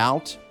from Get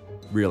Out.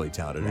 Really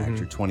talented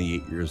actor,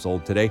 28 years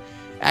old today.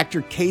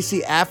 Actor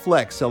Casey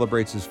Affleck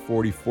celebrates his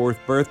 44th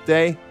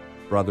birthday.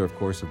 Brother, of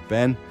course, of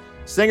Ben.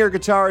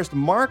 Singer-guitarist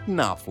Mark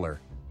Knopfler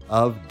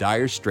of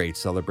Dire Straits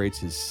celebrates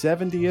his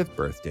 70th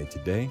birthday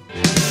today.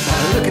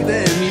 Look at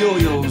them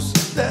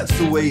yo-yos, that's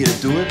the way you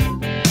do it.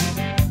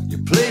 You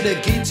play the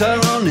guitar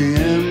on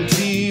the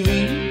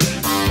MTV.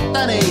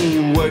 That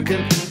ain't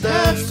working,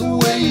 that's the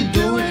way you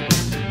do it.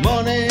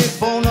 Money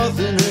for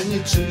nothing and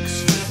your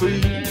chicks for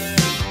free.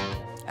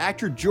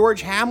 Actor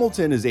George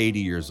Hamilton is 80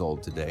 years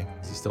old today.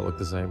 Does he still look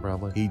the same,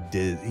 probably?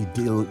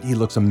 He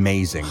looks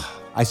amazing.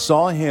 I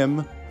saw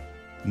him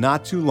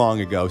not too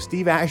long ago.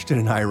 Steve Ashton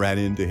and I ran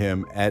into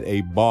him at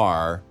a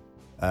bar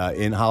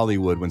in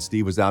Hollywood when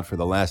Steve was out for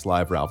the last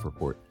live Ralph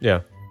Report.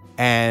 Yeah.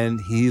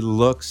 And he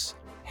looks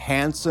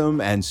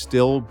handsome and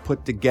still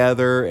put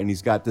together, and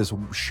he's got this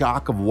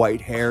shock of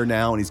white hair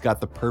now, and he's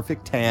got the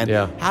perfect tan.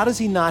 Yeah. How does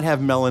he not have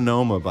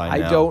melanoma by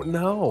now? I don't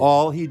know.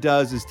 All he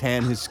does is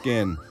tan his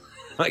skin.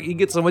 Like, he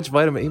gets so much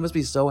vitamin. He must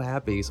be so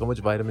happy. So much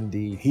vitamin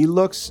D. He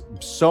looks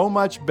so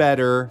much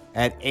better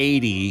at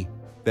 80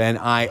 than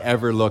I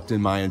ever looked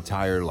in my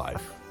entire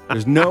life.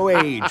 There's no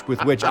age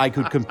with which I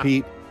could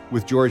compete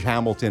with George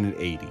Hamilton at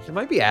 80. It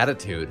might be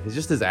attitude. It's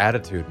just his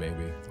attitude,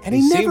 maybe. And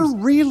he never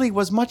really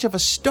was much of a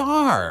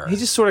star. He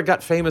just sort of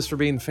got famous for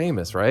being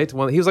famous, right?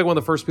 He was like one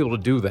of the first people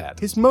to do that.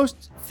 His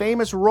most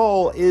famous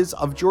role is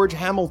of George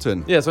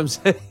Hamilton. Yeah, so I'm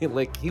saying,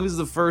 like, he was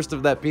the first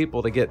of that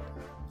people to get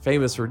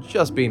famous for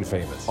just being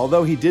famous.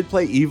 Although he did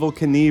play Evel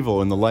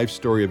Knievel in the life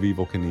story of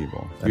Evel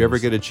Knievel. If you ever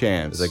get a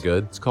chance. Is that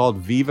good? It's called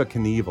Viva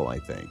Knievel, I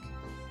think.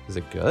 Is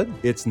it good?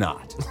 It's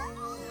not.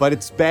 But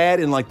it's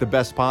bad in like the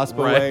best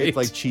possible way. It's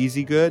like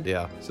cheesy good.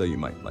 Yeah. So you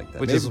might like that.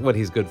 Which is what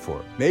he's good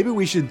for. Maybe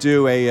we should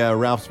do a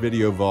Ralph's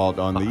Video Vault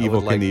on the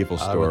Evel Knievel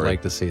story. I would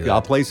like to see that. Yeah,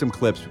 I'll play some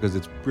clips because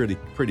it's pretty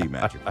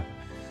magical.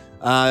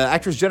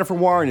 Actress Jennifer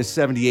Warren is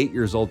 78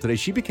 years old today.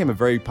 She became a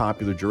very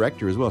popular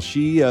director as well.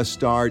 She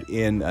starred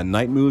in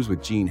Night Moves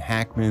with Gene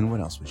Hackman. What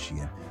else was she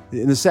in?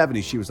 In the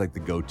 70s, she was like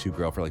the go-to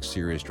girl for like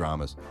serious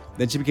dramas.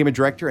 Then she became a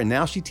director, and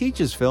now she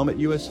teaches film at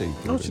USC.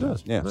 Oh, she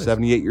does? Yeah, Nice.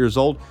 78 years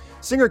old.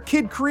 Singer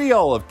Kid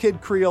Creole of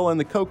Kid Creole and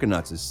the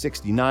Coconuts is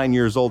 69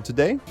 years old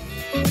today.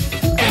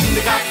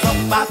 Endicott's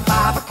up by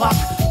 5 o'clock.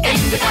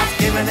 Endicott's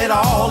giving it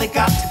all he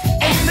got.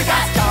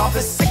 Endicott's job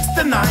is 6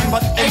 to 9,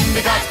 but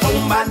Endicott's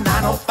home by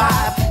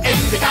 9:05.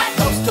 Endicott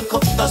loves to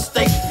cook the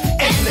steak.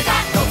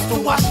 Endicott loves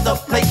to wash the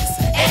plates.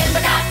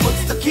 Endicott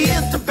puts the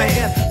kids to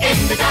bed.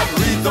 Endicott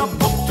reads a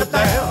book to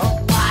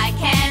them. Why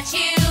can't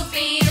you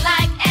be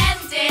like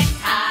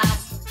Endicott?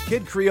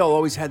 Kid Creole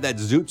always had that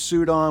zoot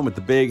suit on with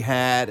the big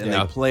hat, and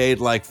they played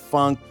like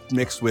funk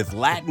mixed with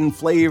Latin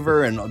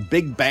flavor and a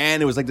big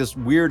band. It was like this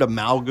weird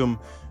amalgam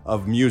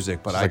of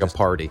music, but It's like a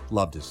party.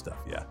 Loved his stuff,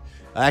 yeah.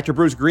 Actor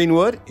Bruce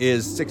Greenwood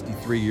is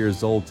 63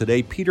 years old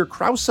today. Peter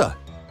Krause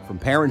from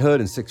Parenthood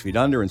and 6 Feet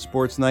Under and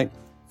Sports Night,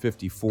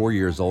 54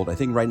 years old. I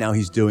think right now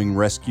he's doing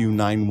Rescue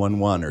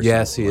 911 or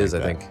Yes, something he is,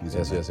 like I that. think.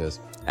 He's Yes.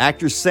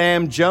 Actor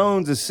Sam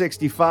Jones is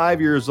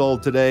 65 years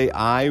old today.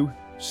 I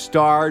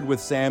starred with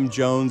Sam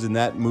Jones in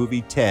that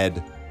movie,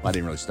 Ted. I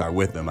didn't really star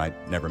with him. I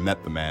never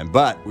met the man,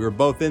 but we were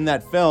both in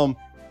that film.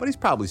 But he's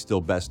probably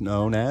still best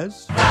known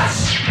as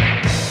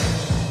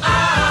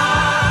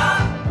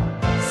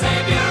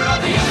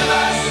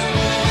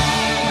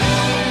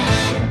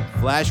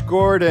Flash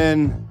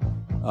Gordon.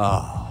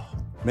 Oh,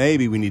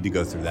 maybe we need to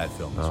go through that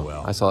film as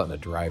well. I saw it in a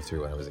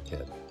drive-through when I was a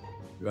kid.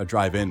 A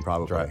drive-in,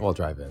 probably.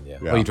 Drive-in, yeah.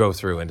 Well, you drove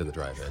through into the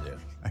drive-in, yeah.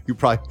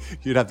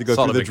 You'd have to go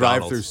Saw through the the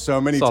drive-through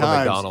so many Saw the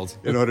times McDonald's.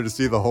 in order to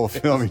see the whole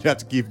film. You'd have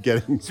to keep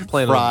getting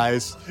Playing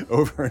fries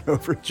over and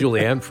over.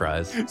 Julienne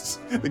fries.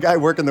 The guy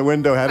working the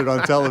window had it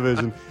on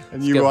television,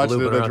 and you kept watched it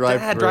looping at a around.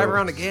 drive-through. Dad, drive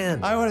around again.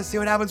 I want to see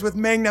what happens with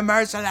Ming the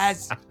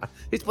Merciless.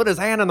 He's put his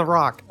hand in the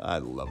rock. I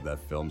love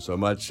that film so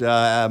much.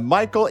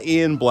 Michael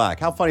Ian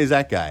Black. How funny is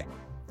that guy?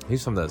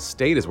 He's from the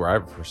state is where I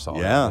first saw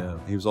him. Yeah.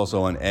 He was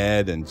also on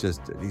Ed, and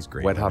he's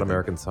great. Wet Hot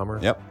American Summer.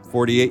 Yep.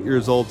 48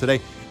 years old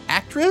today.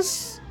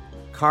 Actress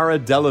Cara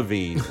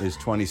Delevingne is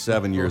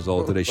 27 years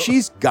old today.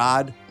 She's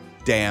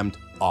goddamned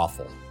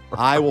awful.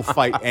 I will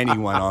fight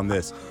anyone on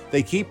this.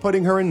 They keep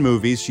putting her in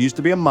movies. She used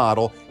to be a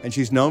model, and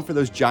she's known for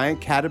those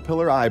giant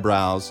caterpillar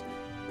eyebrows,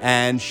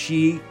 and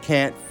she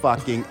can't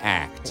fucking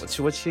act.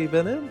 What's she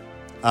been in?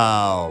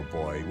 Oh,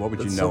 boy. What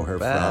would you know her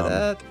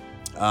bad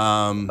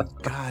from?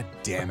 God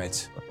damn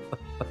it.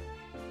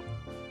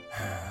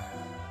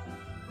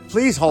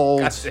 Please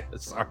hold.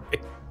 Sorry.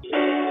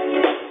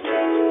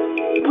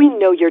 We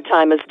know your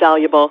time is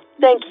valuable.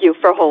 Thank you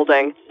for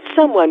holding.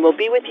 Someone will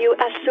be with you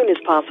as soon as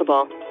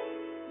possible.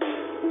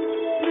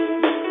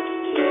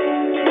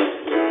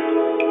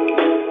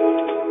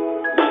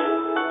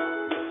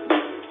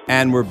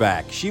 And we're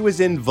back. She was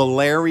in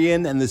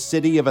Valerian and the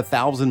City of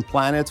 1,000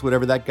 Planets,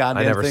 whatever that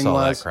goddamn I never thing saw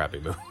was. that crappy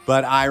movie.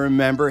 But I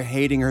remember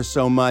hating her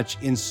so much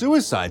in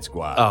Suicide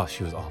Squad. Oh,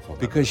 she was awful.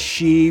 Because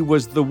she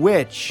was the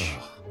witch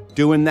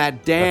doing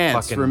that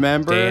dance, fucking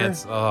remember?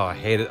 Dance. Oh, I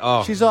hate it.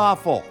 Oh, She's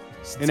awful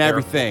in terrible.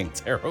 everything.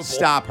 Terrible.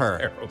 Stop her.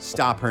 Terrible.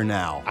 Stop her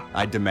now.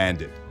 I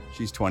demand it.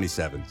 She's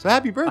 27. So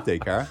happy birthday,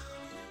 Cara.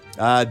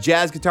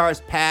 Jazz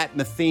guitarist Pat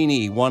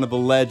Metheny, one of the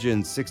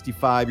legends,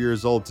 65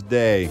 years old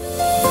today.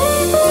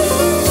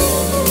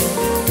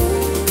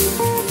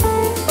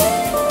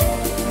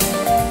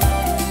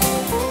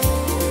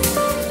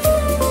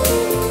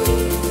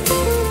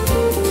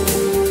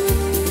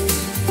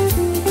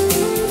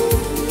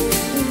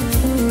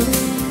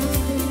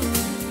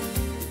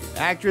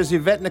 Actress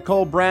Yvette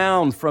Nicole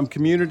Brown from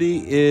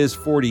Community is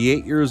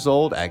 48 years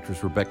old.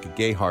 Actress Rebecca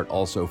Gayheart,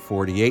 also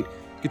 48.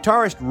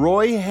 Guitarist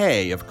Roy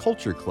Hay of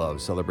Culture Club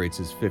celebrates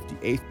his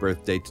 58th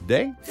birthday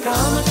today.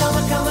 Come a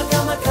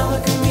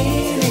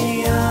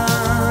chameleon.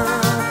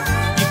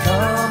 You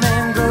come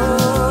and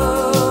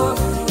go.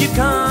 You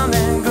come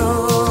and go.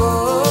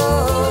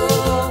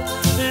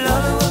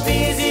 Love will be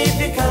easy if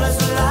your colors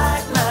were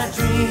like my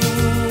dream.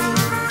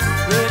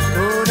 Red,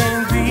 gold,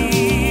 and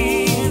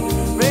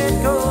green.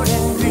 Red, gold,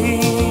 and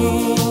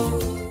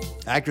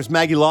green. Actress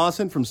Maggie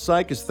Lawson from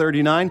Psych is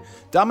 39.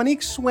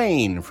 Dominique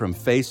Swain from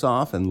Face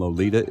Off and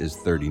Lolita is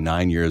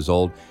 39 years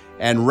old.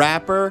 And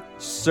rapper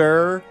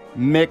Sir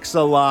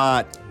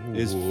Mix-a-Lot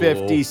is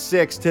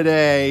 56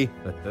 today.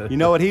 You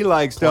know what he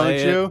likes, don't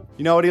Play you? it.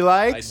 You know what he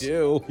likes? I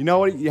do. You know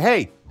what?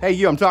 Hey,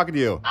 you, I'm talking to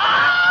you.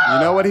 You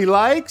know what he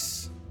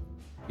likes?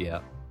 Yeah,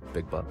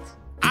 big butts.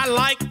 I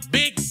like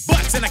big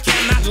butts and I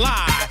cannot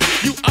lie.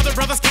 You other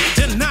brothers can't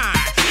deny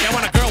that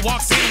when a girl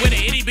walks in with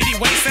an itty bitty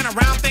waist and a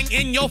round thing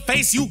in your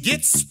face, you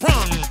get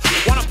sprung.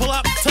 Wanna pull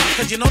up tough,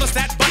 cause you notice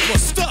that butt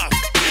was stuffed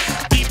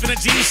deep in the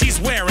jeans she's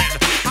wearing.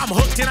 I'm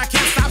hooked and I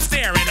can't stop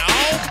staring.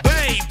 Oh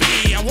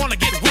baby, I wanna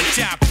get whipped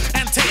up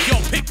and take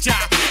your picture.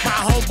 My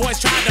homeboys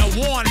tried to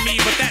warn me,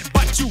 but that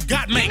butt you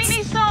got makes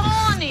me so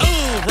horny.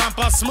 ooh,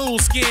 rumpa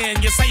smooth skin.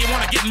 You say you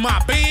wanna get in my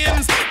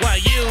bins? Well,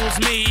 use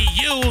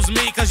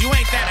me, cause you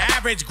ain't that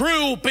average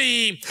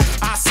groupie.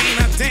 I seen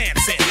her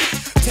dancing,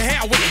 to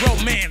hell with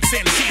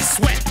romancing. She's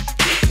sweat,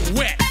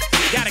 wet,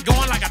 got it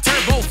going like a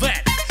turbo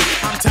vet.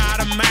 I'm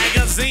tired of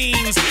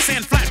magazines,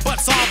 saying flat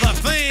butts all the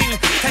thing.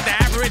 Take the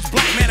average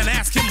black man and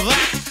ask him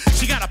that.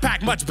 She gotta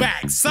pack much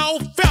back. So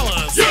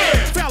fellas,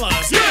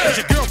 has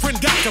your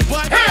girlfriend got the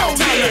butt? Hell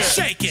Tell yeah. her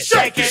shake it,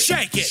 Shake it.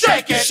 shake it,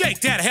 Shake it. shake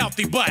that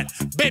healthy butt.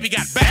 Baby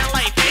got back.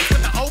 LA face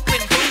with the open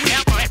booty.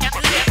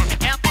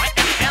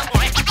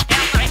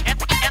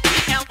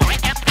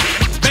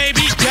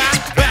 Baby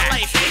got back.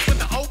 LA face with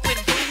the open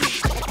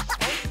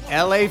booty.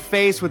 LA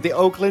Face with the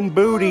Oakland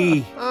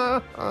Booty.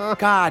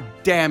 God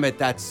damn it,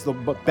 that's the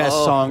best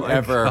song my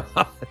ever.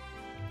 God.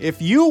 If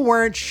you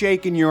weren't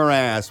shaking your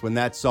ass when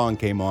that song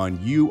came on,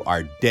 you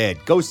are dead.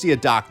 Go see a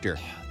doctor.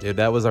 Dude,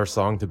 that was our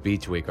song to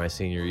Beach Week my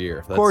senior year.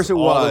 Of course it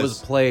all that was. was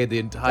played the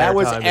entire That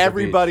was time at the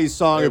everybody's beach.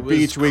 song It at was-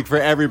 Beach Week for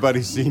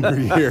everybody's senior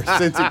year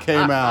since it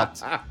came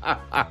out.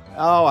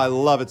 Oh, I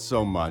love it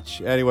so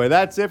much. Anyway,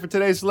 that's it for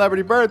today's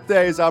Celebrity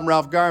Birthdays. I'm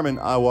Ralph Garman.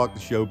 I walk the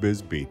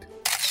showbiz beat.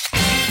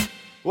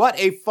 What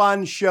a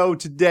fun show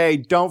today.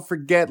 Don't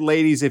forget,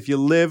 ladies, if you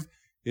live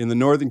in the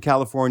Northern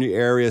California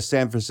area,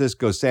 San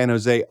Francisco, San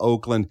Jose,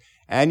 Oakland,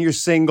 and you're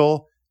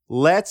single,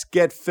 let's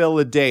get Phil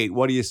a date.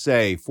 What do you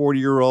say?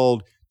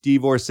 40-year-old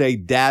divorcee,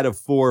 dad of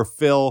 4,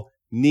 Phil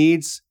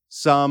needs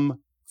some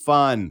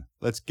fun.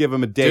 Let's give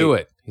him a date. Do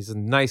it. He's a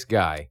nice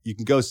guy. You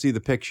can go see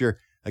the picture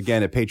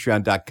again at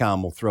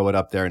patreon.com. We'll throw it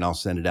up there and I'll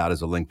send it out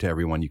as a link to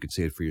everyone. You can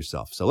see it for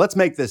yourself. So let's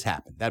make this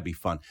happen. That'd be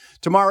fun.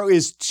 Tomorrow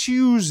is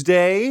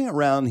Tuesday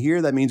around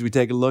here. That means we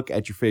take a look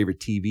at your favorite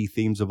TV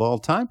themes of all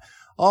time.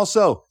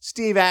 Also,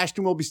 Steve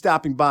Ashton will be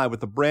stopping by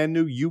with a brand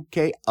new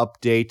UK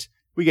update.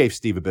 We gave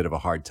Steve a bit of a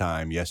hard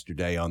time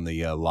yesterday on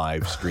the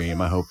live stream.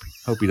 I hope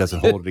he doesn't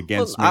hold it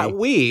against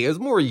me. It was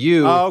more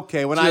you.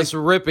 Okay, when just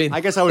ripping.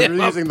 I guess I was him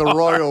using the apart.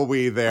 royal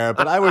we there,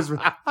 but I was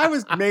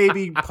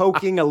maybe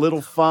poking a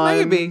little fun,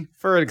 Maybe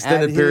for an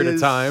extended at period of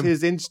his- time.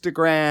 His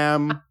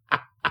Instagram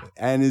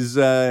and his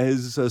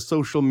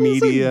social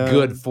media.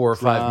 Good 4 or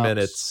 5 drops.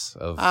 minutes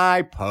of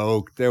I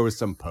poked. There was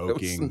some there was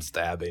poking. some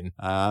stabbing.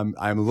 I'm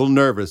a little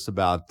nervous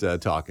about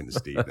talking to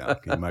Steve now.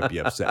 He might be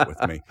upset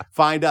with me.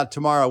 Find out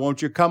tomorrow.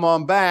 Won't you come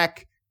on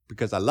back?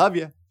 Because I love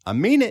you. I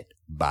mean it.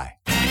 Bye.